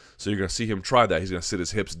MMA. So you're going to see him try that. He's going to sit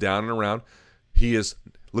his hips down and around.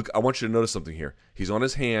 Look, I want you to notice something here. He's on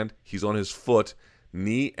his hand. He's on his foot.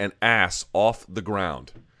 Knee and ass off the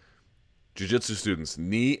ground. Jiu-jitsu students,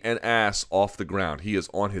 knee and ass off the ground. He is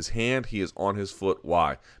on his hand. He is on his foot.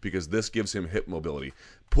 Why? Because this gives him hip mobility.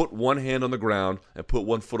 Put one hand on the ground and put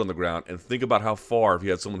one foot on the ground and think about how far, if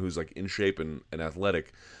you had someone who's like in shape and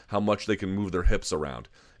athletic, how much they can move their hips around.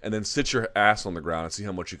 And then sit your ass on the ground and see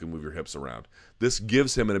how much you can move your hips around. This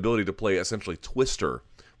gives him an ability to play essentially twister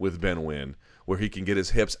with Ben Nguyen, where he can get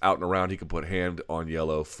his hips out and around. He can put hand on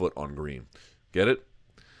yellow, foot on green. Get it?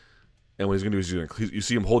 And what he's going to do is you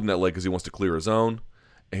see him holding that leg because he wants to clear his own.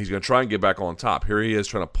 and he's going to try and get back on top. Here he is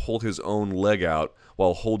trying to pull his own leg out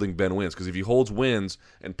while holding Ben Nguyen's, because if he holds Nguyen's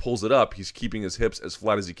and pulls it up, he's keeping his hips as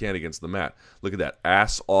flat as he can against the mat. Look at that,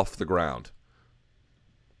 ass off the ground.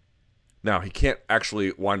 Now, he can't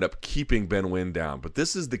actually wind up keeping Ben Nguyen down, but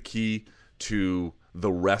this is the key to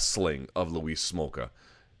the wrestling of Louis Smolka.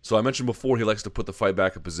 So I mentioned before he likes to put the fight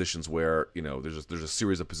back in positions where, there's a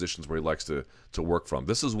series of positions where he likes to work from.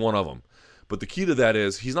 This is one of them. But the key to that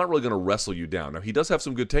is he's not really going to wrestle you down. Now, he does have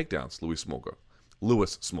some good takedowns, Louis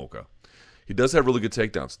Smolka. He does have really good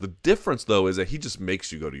takedowns. The difference, though, is that he just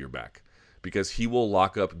makes you go to your back because he will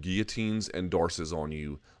lock up guillotines and dorses on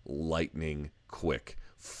you lightning quick,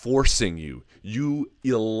 forcing you. You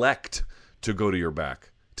elect to go to your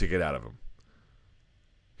back to get out of him.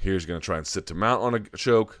 Here's going to try and sit to mount on a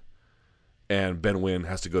choke, and Ben Nguyen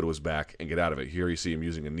has to go to his back and get out of it. Here you see him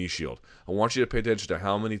using a knee shield. I want you to pay attention to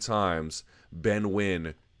how many times Ben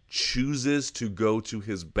Nguyen chooses to go to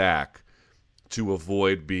his back to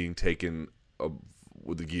avoid being taken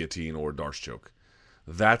with the guillotine or Darce choke.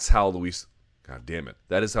 That's how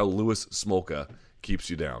that is how Louis Smolka keeps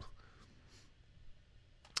you down.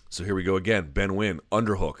 So here we go again. Ben Nguyen,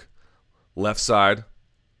 underhook. Left side,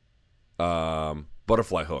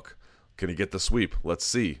 butterfly hook. Can he get the sweep? Let's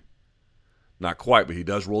see. Not quite, but he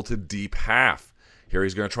does roll to deep half. Here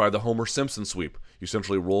he's going to try the Homer Simpson sweep. You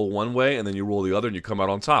essentially roll one way, and then you roll the other, and you come out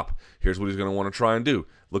on top. Here's what he's going to want to try and do.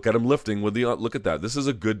 Look at him lifting with the look at that. This is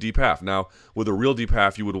a good deep half. Now, with a real deep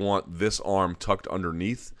half, you would want this arm tucked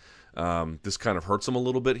underneath. This kind of hurts him a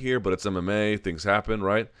little bit here, but it's MMA. Things happen,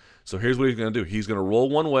 right? So here's what he's going to do. He's going to roll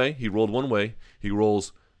one way. He rolled one way. He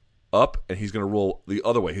rolls up, and he's going to roll the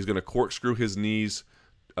other way. He's going to corkscrew his knees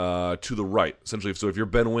to the right. Essentially, so if you're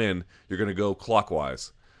Ben Nguyen, you're going to go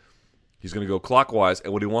clockwise. He's going to go clockwise,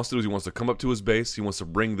 and what he wants to do is he wants to come up to his base. He wants to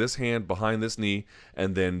bring this hand behind this knee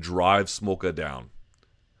and then drive Smolka down.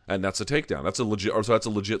 And that's a takedown. That's a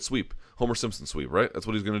legit sweep. Homer Simpson sweep, right? That's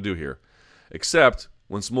what he's going to do here. Except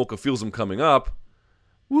when Smolka feels him coming up,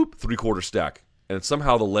 whoop, 3/4 stack. And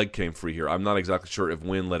somehow the leg came free here. I'm not exactly sure if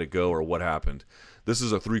Nguyen let it go or what happened. This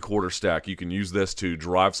is a 3/4 stack. You can use this to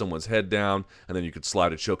drive someone's head down, and then you could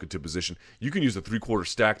slide a choke into position. You can use a 3/4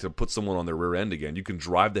 stack to put someone on their rear end again. You can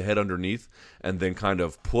drive the head underneath and then kind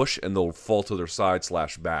of push, and they'll fall to their side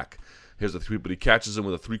 / back. Here's the three, but he catches him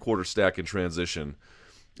with a 3/4 stack in transition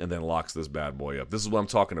and then locks this bad boy up. This is what I'm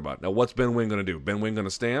talking about. Now, what's Ben Nguyen going to do? Ben Nguyen going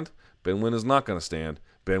to stand? Ben Nguyen is not going to stand.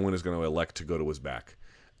 Ben Nguyen is going to elect to go to his back.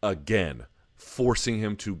 Again, forcing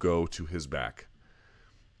him to go to his back.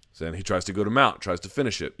 So then he tries to go to mount, tries to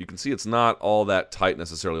finish it. You can see it's not all that tight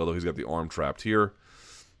necessarily, although he's got the arm trapped here.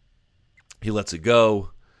 He lets it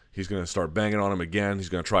go. He's going to start banging on him again. He's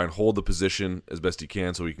going to try and hold the position as best he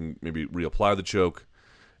can so he can maybe reapply the choke.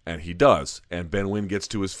 And he does. And Ben Nguyen gets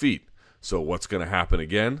to his feet. So what's going to happen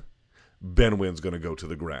again? Ben Nguyen's going to go to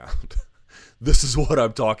the ground. This is what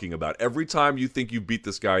I'm talking about. Every time you think you beat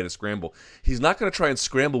this guy in a scramble, he's not going to try and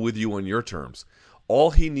scramble with you on your terms.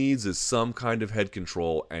 All he needs is some kind of head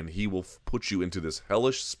control, and he will put you into this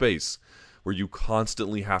hellish space where you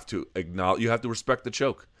constantly have to acknowledge, you have to respect the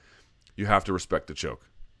choke. You have to respect the choke.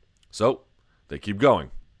 So they keep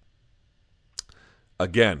going.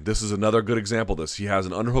 Again, this is another good example of this. He has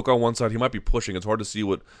an underhook on one side. He might be pushing. It's hard to see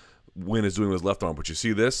what Nguyen is doing with his left arm, but you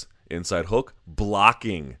see this? Inside hook,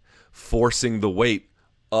 blocking, forcing the weight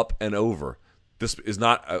up and over. This is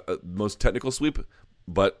not a most technical sweep,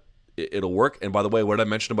 but it'll work. And by the way, what did I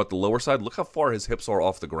mention about the lower side? Look how far his hips are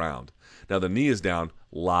off the ground. Now the knee is down,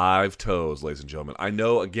 live toes, ladies and gentlemen. I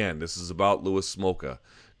know, again, this is about Louis Smolka.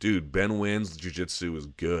 Dude, Ben Nguyen's jiu-jitsu is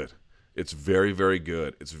good. It's very, very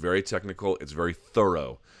good. It's very technical. It's very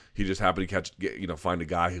thorough. He just happened to find a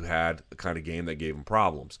guy who had the kind of game that gave him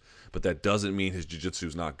problems. But that doesn't mean his jiu-jitsu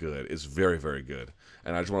is not good. It's very, very good.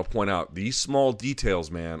 And I just want to point out these small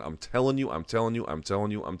details, man. I'm telling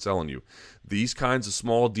you. These kinds of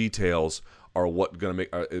small details are what going to make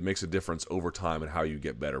it makes a difference over time and how you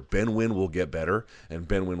get better. Ben Nguyen will get better, and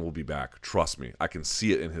Ben Nguyen will be back. Trust me. I can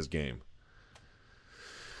see it in his game.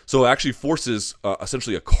 So it actually forces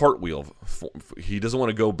essentially a cartwheel. He doesn't want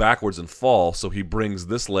to go backwards and fall, so he brings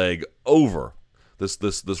this leg over.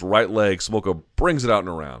 This right leg, Smolka brings it out and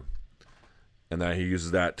around. And then he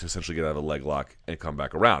uses that to essentially get out of the leg lock and come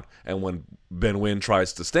back around. And when Ben Nguyen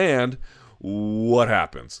tries to stand, what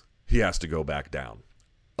happens? He has to go back down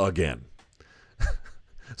again.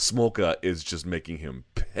 Smolka is just making him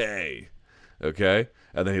pay. Okay?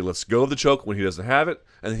 And then he lets go of the choke when he doesn't have it,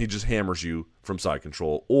 and then he just hammers you from side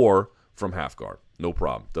control or from half guard. No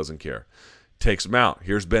problem. Doesn't care. Takes mount.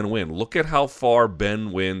 Here's Ben Nguyen. Look at how far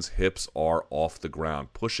Ben Nguyen's hips are off the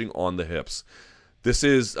ground, pushing on the hips. This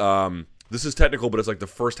is This is technical, but it's like the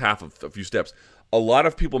first half of a few steps. A lot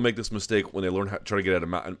of people make this mistake when they learn how to try to get at a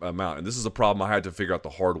mount, and this is a problem I had to figure out the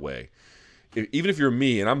hard way. Even if you're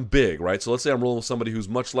me and I'm big, right? So let's say I'm rolling with somebody who's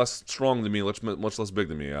much less strong than me, much less big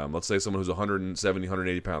than me. Let's say someone who's 170,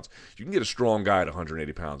 180 pounds. You can get a strong guy at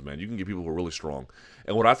 180 pounds, man. You can get people who are really strong.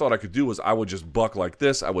 And what I thought I could do was I would just buck like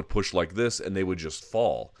this, I would push like this, and they would just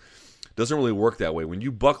fall. Doesn't really work that way. When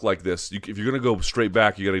you buck like this, if you're going to go straight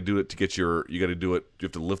back, you got to do it to get you got to do it. You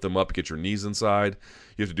have to lift them up, get your knees inside.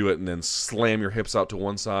 You have to do it and then slam your hips out to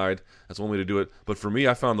one side. That's one way to do it. But for me,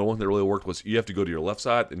 I found the one that really worked was you have to go to your left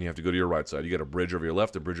side and you have to go to your right side. You got to bridge over your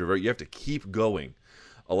left and bridge over. You have to keep going.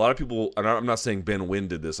 A lot of people, and I'm not saying Ben Nguyen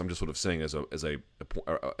did this. I'm just sort of saying as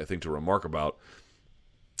a thing to remark about.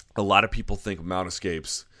 A lot of people think mount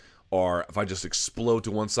escapes are if I just explode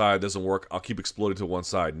to one side, it doesn't work, I'll keep exploding to one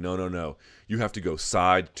side. No. You have to go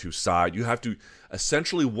side to side. You have to,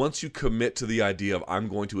 essentially, once you commit to the idea of I'm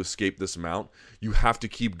going to escape this mount, you have to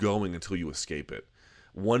keep going until you escape it.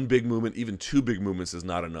 One big movement, even two big movements is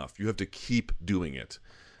not enough. You have to keep doing it.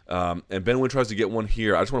 And Ben Nguyen tries to get one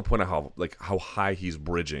here. I just want to point out how high he's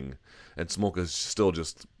bridging. And Smolka's still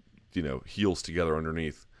just, heels together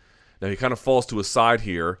underneath. Now he kind of falls to his side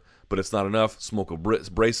here, but it's not enough. Smolka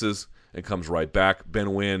braces and comes right back. Ben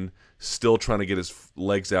Nguyen still trying to get his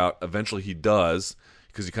legs out. Eventually he does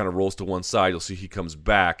because he kind of rolls to one side. You'll see he comes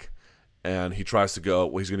back and he tries to go.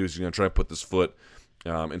 What he's going to do is he's going to try to put this foot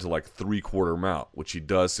into like three-quarter mount, which he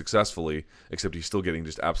does successfully, except he's still getting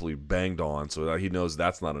just absolutely banged on. So he knows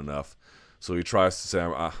that's not enough. So he tries to say,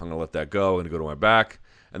 I'm going to let that go and go to my back.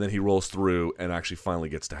 And then he rolls through and actually finally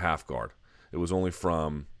gets to half guard. It was only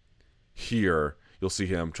from here you'll see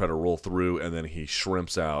him try to roll through, and then he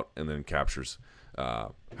shrimps out and then captures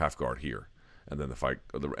half guard here, and then the fight,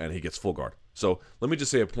 and he gets full guard. So let me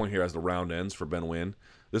just say a point here as the round ends for Ben Nguyen.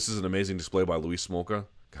 This is an amazing display by Louis Smolka.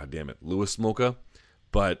 God damn it, Louis Smolka.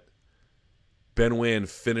 But Ben Nguyen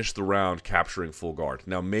finished the round capturing full guard.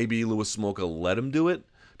 Now maybe Louis Smolka let him do it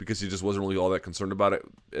because he just wasn't really all that concerned about it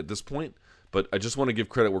at this point. But I just want to give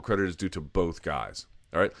credit where credit is due to both guys.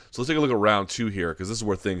 All right, so let's take a look at round two here because this is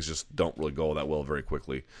where things just don't really go that well very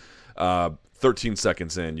quickly. 13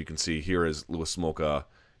 seconds in, you can see here is Louis Smolka.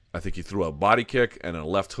 I think he threw a body kick and a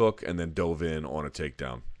left hook and then dove in on a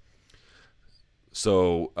takedown.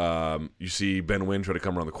 So you see Ben Nguyen try to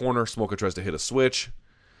come around the corner. Smolka tries to hit a switch.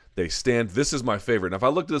 They stand. This is my favorite. Now, if I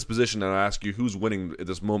looked at this position and I ask you who's winning at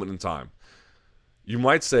this moment in time, you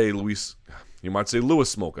might say Louis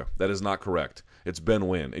Smolka. That is not correct. It's Ben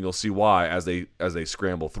Nguyen, and you'll see why as they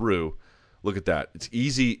scramble through. Look at that. It's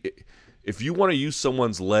easy. If you want to use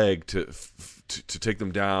someone's leg to take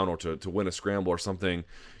them down or to win a scramble or something,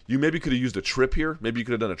 you maybe could have used a trip here. Maybe you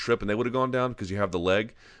could have done a trip and they would have gone down because you have the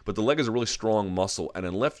leg. But the leg is a really strong muscle, and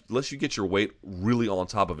unless you get your weight really on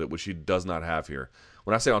top of it, which he does not have here.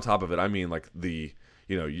 When I say on top of it, I mean like you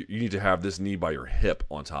need to have this knee by your hip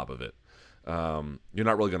on top of it. You're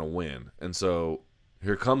not really going to win. And so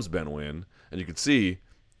here comes Ben Nguyen, and you can see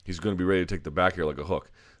he's going to be ready to take the back here like a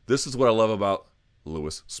hook. This is what I love about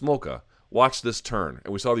Louis Smolka. Watch this turn.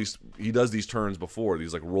 And we saw he does these turns before,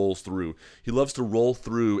 these like rolls through. He loves to roll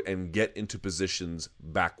through and get into positions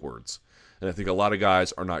backwards. And I think a lot of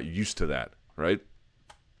guys are not used to that, right?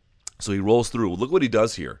 So he rolls through. Look what he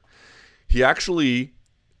does here. He actually,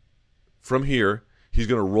 from here, he's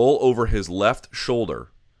going to roll over his left shoulder,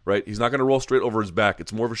 right? He's not going to roll straight over his back.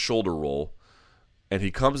 It's more of a shoulder roll. And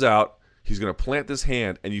he comes out. He's going to plant this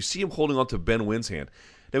hand, and you see him holding on to Ben Nguyen's hand.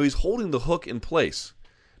 Now, he's holding the hook in place.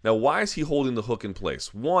 Now, why is he holding the hook in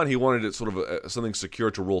place? One, he wanted it sort of something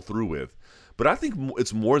secure to roll through with. But I think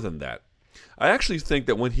it's more than that. I actually think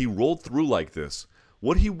that when he rolled through like this,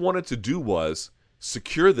 what he wanted to do was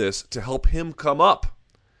secure this to help him come up.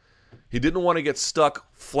 He didn't want to get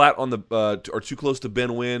stuck flat on the or too close to Ben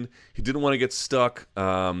Nguyen. He didn't want to get stuck,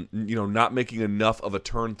 not making enough of a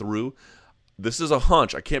turn through. This is a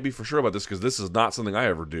hunch. I can't be for sure about this because this is not something I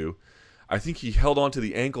ever do. I think he held on to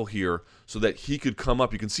the ankle here so that he could come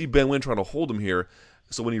up. You can see Ben Nguyen trying to hold him here.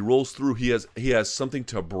 So when he rolls through, he has something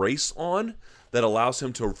to brace on that allows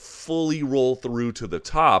him to fully roll through to the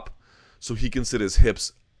top so he can sit his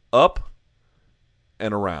hips up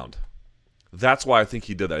and around. That's why I think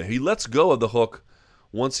he did that. He lets go of the hook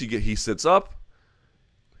once he sits up.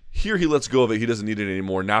 Here he lets go of it. He doesn't need it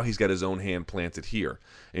anymore. Now he's got his own hand planted here.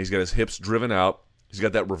 And he's got his hips driven out. He's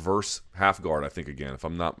got that reverse half guard, I think, again, if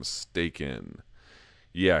I'm not mistaken.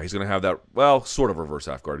 Yeah, he's going to have that, sort of reverse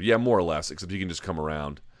half guard. Yeah, more or less, except he can just come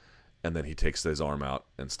around, and then he takes his arm out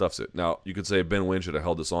and stuffs it. Now, you could say Ben Nguyen should have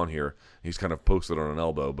held this on here. He's kind of posted on an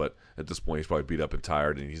elbow, but at this point he's probably beat up and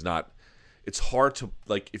tired, and he's not it's hard to,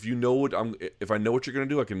 like, if you know what if I know what you're going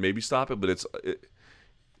to do, I can maybe stop it, but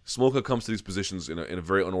Smolka comes to these positions in a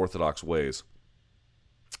very unorthodox ways.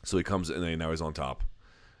 So he comes in and now he's on top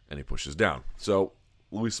and he pushes down. So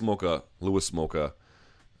Louis Smolka,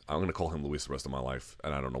 I'm going to call him Louis the rest of my life,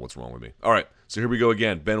 and I don't know what's wrong with me. All right, so here we go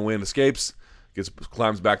again. Ben Nguyen escapes,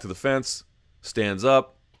 climbs back to the fence, stands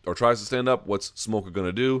up, or tries to stand up. What's Smolka going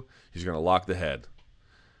to do? He's going to lock the head.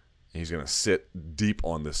 He's going to sit deep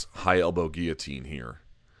on this high elbow guillotine here.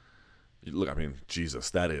 Look, I mean,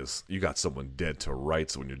 Jesus, you got someone dead to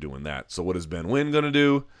rights when you're doing that. So what is Ben Nguyen going to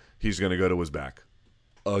do? He's going to go to his back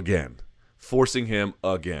again, forcing him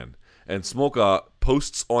again. And Smolka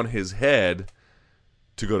posts on his head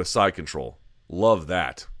to go to side control. Love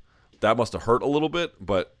that. That must have hurt a little bit,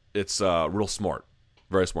 but it's real smart.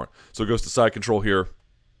 Very smart. So it goes to side control here,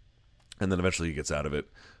 and then eventually he gets out of it.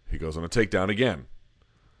 He goes on a takedown again.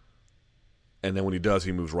 And then when he does,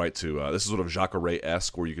 he moves right to, this is sort of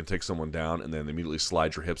Jacare-esque, where you can take someone down and then immediately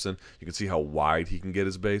slide your hips in. You can see how wide he can get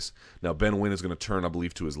his base. Now, Ben Nguyen is going to turn, I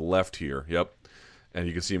believe, to his left here. Yep. And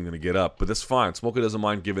you can see him going to get up. But that's fine. Smolka doesn't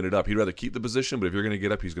mind giving it up. He'd rather keep the position, but if you're going to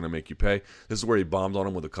get up, he's going to make you pay. This is where he bombed on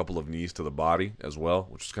him with a couple of knees to the body as well,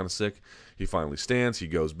 which is kind of sick. He finally stands. He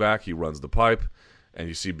goes back. He runs the pipe. And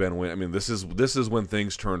you see Ben Nguyen. I mean, this is when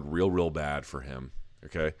things turned real bad for him.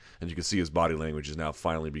 Okay? And you can see his body language is now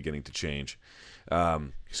finally beginning to change.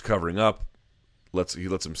 He's covering up. He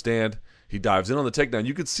lets him stand. He dives in on the takedown.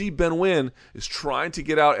 You can see Ben Nguyen is trying to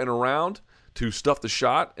get out and around to stuff the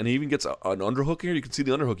shot, and he even gets an underhook here. You can see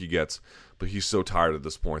the underhook he gets, but he's so tired at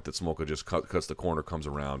this point that Smolka just cuts the corner, comes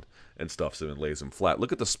around, and stuffs him and lays him flat.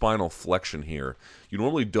 Look at the spinal flexion here. You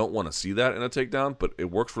normally don't want to see that in a takedown, but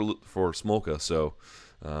it works for Smolka, so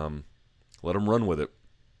let him run with it.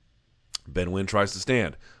 Ben Nguyen tries to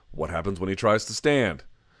stand. What happens when he tries to stand?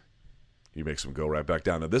 He makes him go right back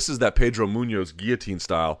down. Now, this is that Pedro Munoz guillotine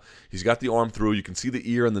style. He's got the arm through. You can see the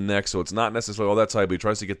ear and the neck, so it's not necessarily all that tight, but he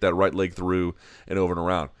tries to get that right leg through and over and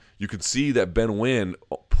around. You can see that Ben Nguyen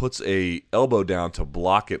puts a elbow down to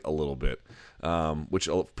block it a little bit, which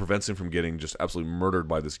prevents him from getting just absolutely murdered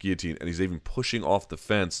by this guillotine, and he's even pushing off the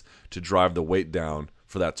fence to drive the weight down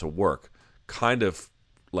for that to work. Kind of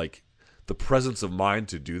like the presence of mind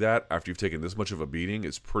to do that after you've taken this much of a beating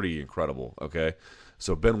is pretty incredible, okay?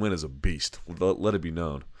 So Ben Nguyen is a beast. Let it be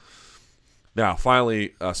known. Now,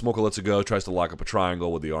 finally, Smolka lets it go, tries to lock up a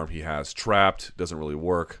triangle with the arm he has trapped. Doesn't really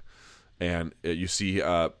work. And you see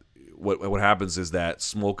what happens is that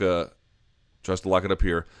Smolka tries to lock it up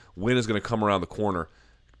here. Nguyen is going to come around the corner.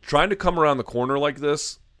 Trying to come around the corner like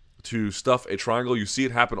this to stuff a triangle, you see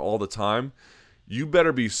it happen all the time. You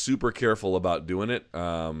better be super careful about doing it.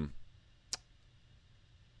 Well,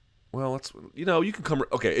 you can come...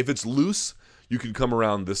 Okay, if it's loose... You can come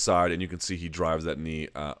around this side, and you can see he drives that knee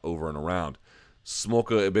over and around.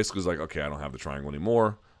 Smolka, it basically is like, okay, I don't have the triangle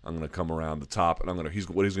anymore. I'm going to come around the top, and what he's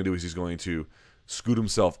going to do is he's going to scoot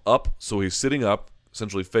himself up. So he's sitting up,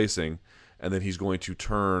 essentially facing, and then he's going to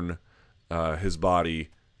turn his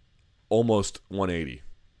body almost 180,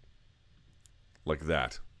 like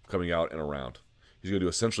that, coming out and around. He's going to do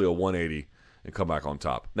essentially a 180 and come back on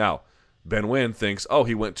top. Now, Ben Nguyen thinks, oh,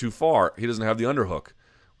 he went too far. He doesn't have the underhook.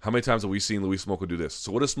 How many times have we seen Louis Smolka do this?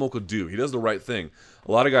 So what does Smolka do? He does the right thing.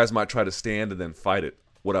 A lot of guys might try to stand and then fight it.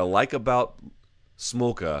 What I like about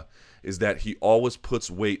Smolka is that he always puts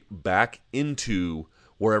weight back into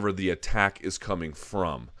wherever the attack is coming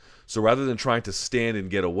from. So rather than trying to stand and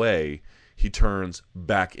get away, he turns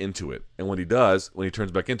back into it. And when he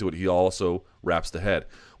turns back into it, he also wraps the head.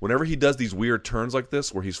 Whenever he does these weird turns like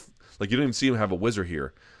this, where he's like, you don't even see him have a whizzer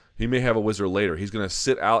here. He may have a whizzer later. He's going to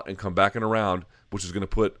sit out and come back and around, which is going to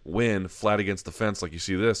put Nguyen flat against the fence like you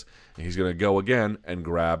see this. And he's going to go again and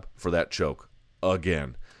grab for that choke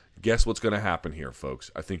again. Guess what's going to happen here,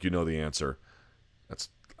 folks? I think you know the answer. That's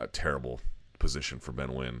a terrible position for Ben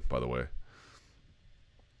Nguyen, by the way.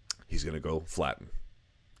 He's going to go flatten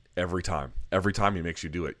every time. Every time he makes you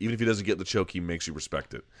do it. Even if he doesn't get the choke, he makes you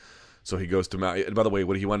respect it. So he goes to mount. And by the way,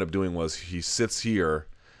 what he wound up doing was he sits here,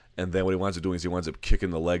 and then what he winds up doing is he winds up kicking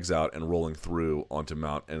the legs out and rolling through onto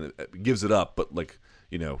mount, and it gives it up, but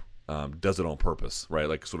does it on purpose, right?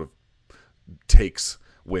 Like sort of takes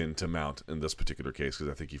Nguyen to mount in this particular case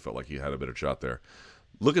because I think he felt like he had a better shot there.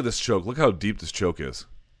 Look at this choke. Look how deep this choke is.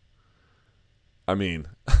 I mean,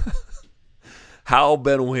 how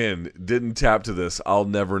Ben Nguyen didn't tap to this, I'll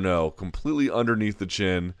never know. Completely underneath the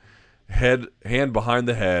chin, hand behind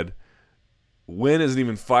the head. Nguyen isn't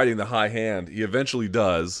even fighting the high hand. He eventually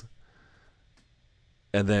does.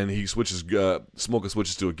 And then he Smolka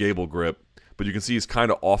switches to a gable grip. But you can see he's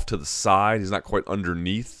kind of off to the side. He's not quite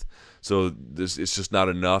underneath. So it's just not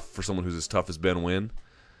enough for someone who's as tough as Ben Nguyen.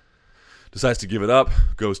 Decides to give it up,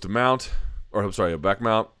 goes to mount, or I'm sorry, a back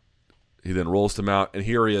mount. He then rolls to mount, and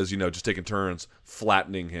here he is, just taking turns,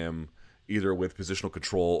 flattening him either with positional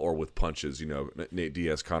control or with punches, Nate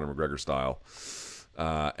Diaz, Conor McGregor style.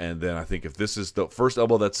 And then I think if this is the first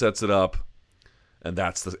elbow that sets it up, and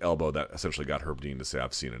that's the elbow that essentially got Herb Dean to say,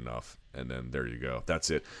 I've seen enough. And then there you go.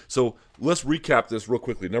 That's it. So let's recap this real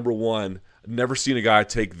quickly. Number one, never seen a guy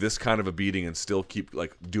take this kind of a beating and still keep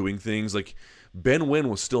doing things. Ben Nguyen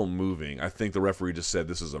was still moving. I think the referee just said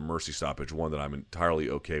this is a mercy stoppage, one that I'm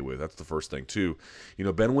entirely okay with. That's the first thing, too.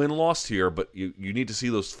 Ben Nguyen lost here, but you need to see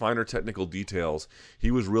those finer technical details.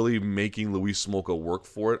 He was really making Louis Smolka work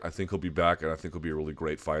for it. I think he'll be back, and I think he'll be a really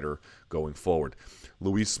great fighter going forward.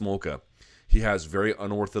 Louis Smolka. He has very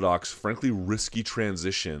unorthodox, frankly risky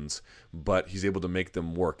transitions, but he's able to make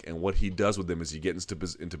them work. And what he does with them is he gets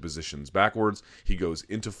into positions backwards. He goes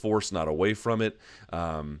into force, not away from it.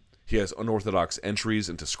 He has unorthodox entries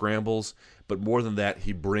into scrambles, but more than that,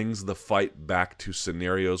 he brings the fight back to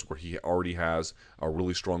scenarios where he already has a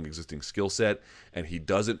really strong existing skill set, and he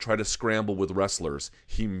doesn't try to scramble with wrestlers.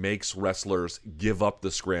 He makes wrestlers give up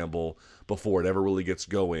the scramble before it ever really gets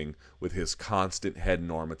going with his constant head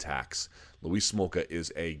and arm attacks. Louis Smolka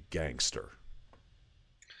is a gangster.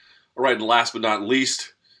 All right, and last but not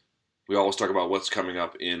least, we always talk about what's coming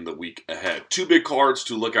up in the week ahead. 2 big cards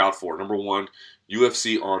to look out for. Number one,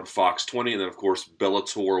 UFC on Fox 20, and then, of course,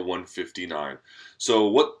 Bellator 159. So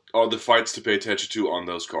what are the fights to pay attention to on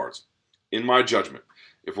those cards? In my judgment,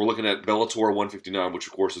 if we're looking at Bellator 159, which,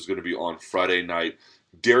 of course, is going to be on Friday night,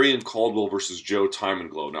 Darian Caldwell versus Joe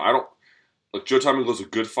Timenglow. Now, Joe Timenglow is a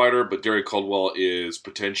good fighter, but Darian Caldwell is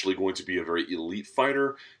potentially going to be a very elite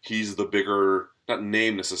fighter. He's the bigger, not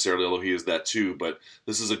name necessarily, although he is that too, but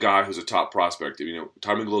this is a guy who's a top prospect.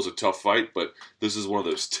 Timenglow is a tough fight, but this is one of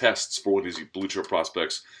those tests for one of these blue chip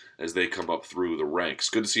prospects as they come up through the ranks.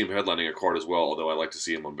 Good to see him headlining a card as well, although I like to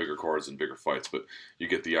see him on bigger cards and bigger fights, but you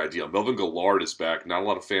get the idea. Melvin Gillard is back. Not a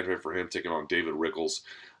lot of fanfare for him, taking on David Rickles.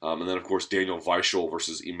 And then, of course, Daniel Weichel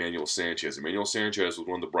versus Emmanuel Sanchez. Emmanuel Sanchez was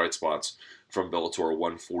one of the bright spots from Bellator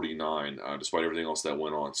 149, despite everything else that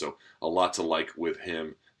went on. So a lot to like with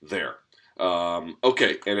him there.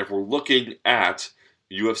 Okay, and if we're looking at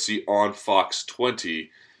UFC on Fox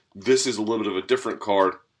 20, this is a little bit of a different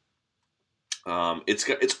card.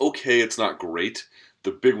 It's okay, it's not great.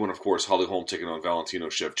 The big one, of course, Holly Holm taking on Valentino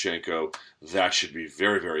Shevchenko. That should be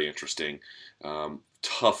very, very interesting.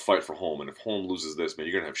 Tough fight for Holm, and if Holm loses this, man,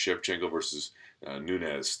 you're going to have Shevchenko versus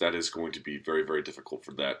Nunes. That is going to be very, very difficult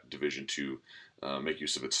for that division to make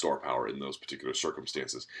use of its star power in those particular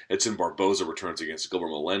circumstances. Edson Barboza returns against Gilbert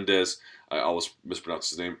Melendez. I always mispronounce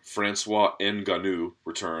his name. Francois Ngannou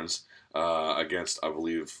returns against, I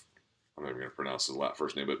believe, I'm not even going to pronounce his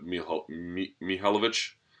first name, but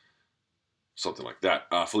Mihalovic. Something like that.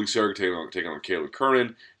 Felix Herrig taking on Caleb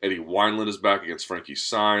Curran. Eddie Wineland is back against Frankie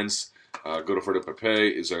Saenz. Godofredo Pepe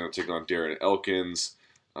is going to take on Darren Elkins.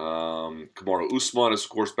 Kamaru Usman is, of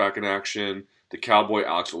course, back in action. The Cowboy,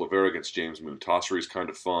 Alex Oliveira against James Moontasiri is kind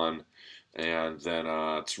of fun. And then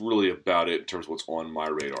it's really about it in terms of what's on my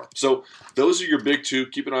radar. So those are your big two.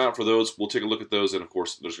 Keep an eye out for those. We'll take a look at those. And, of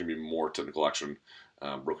course, there's going to be more technical action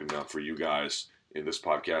broken down for you guys in this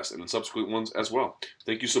podcast and in subsequent ones as well.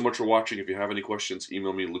 Thank you so much for watching. If you have any questions,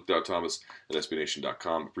 email me,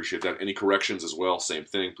 luke.thomas@sbnation.com. Appreciate that. Any corrections as well, same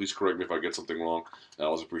thing. Please correct me if I get something wrong. I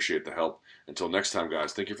always appreciate the help. Until next time,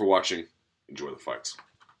 guys, thank you for watching. Enjoy the fights.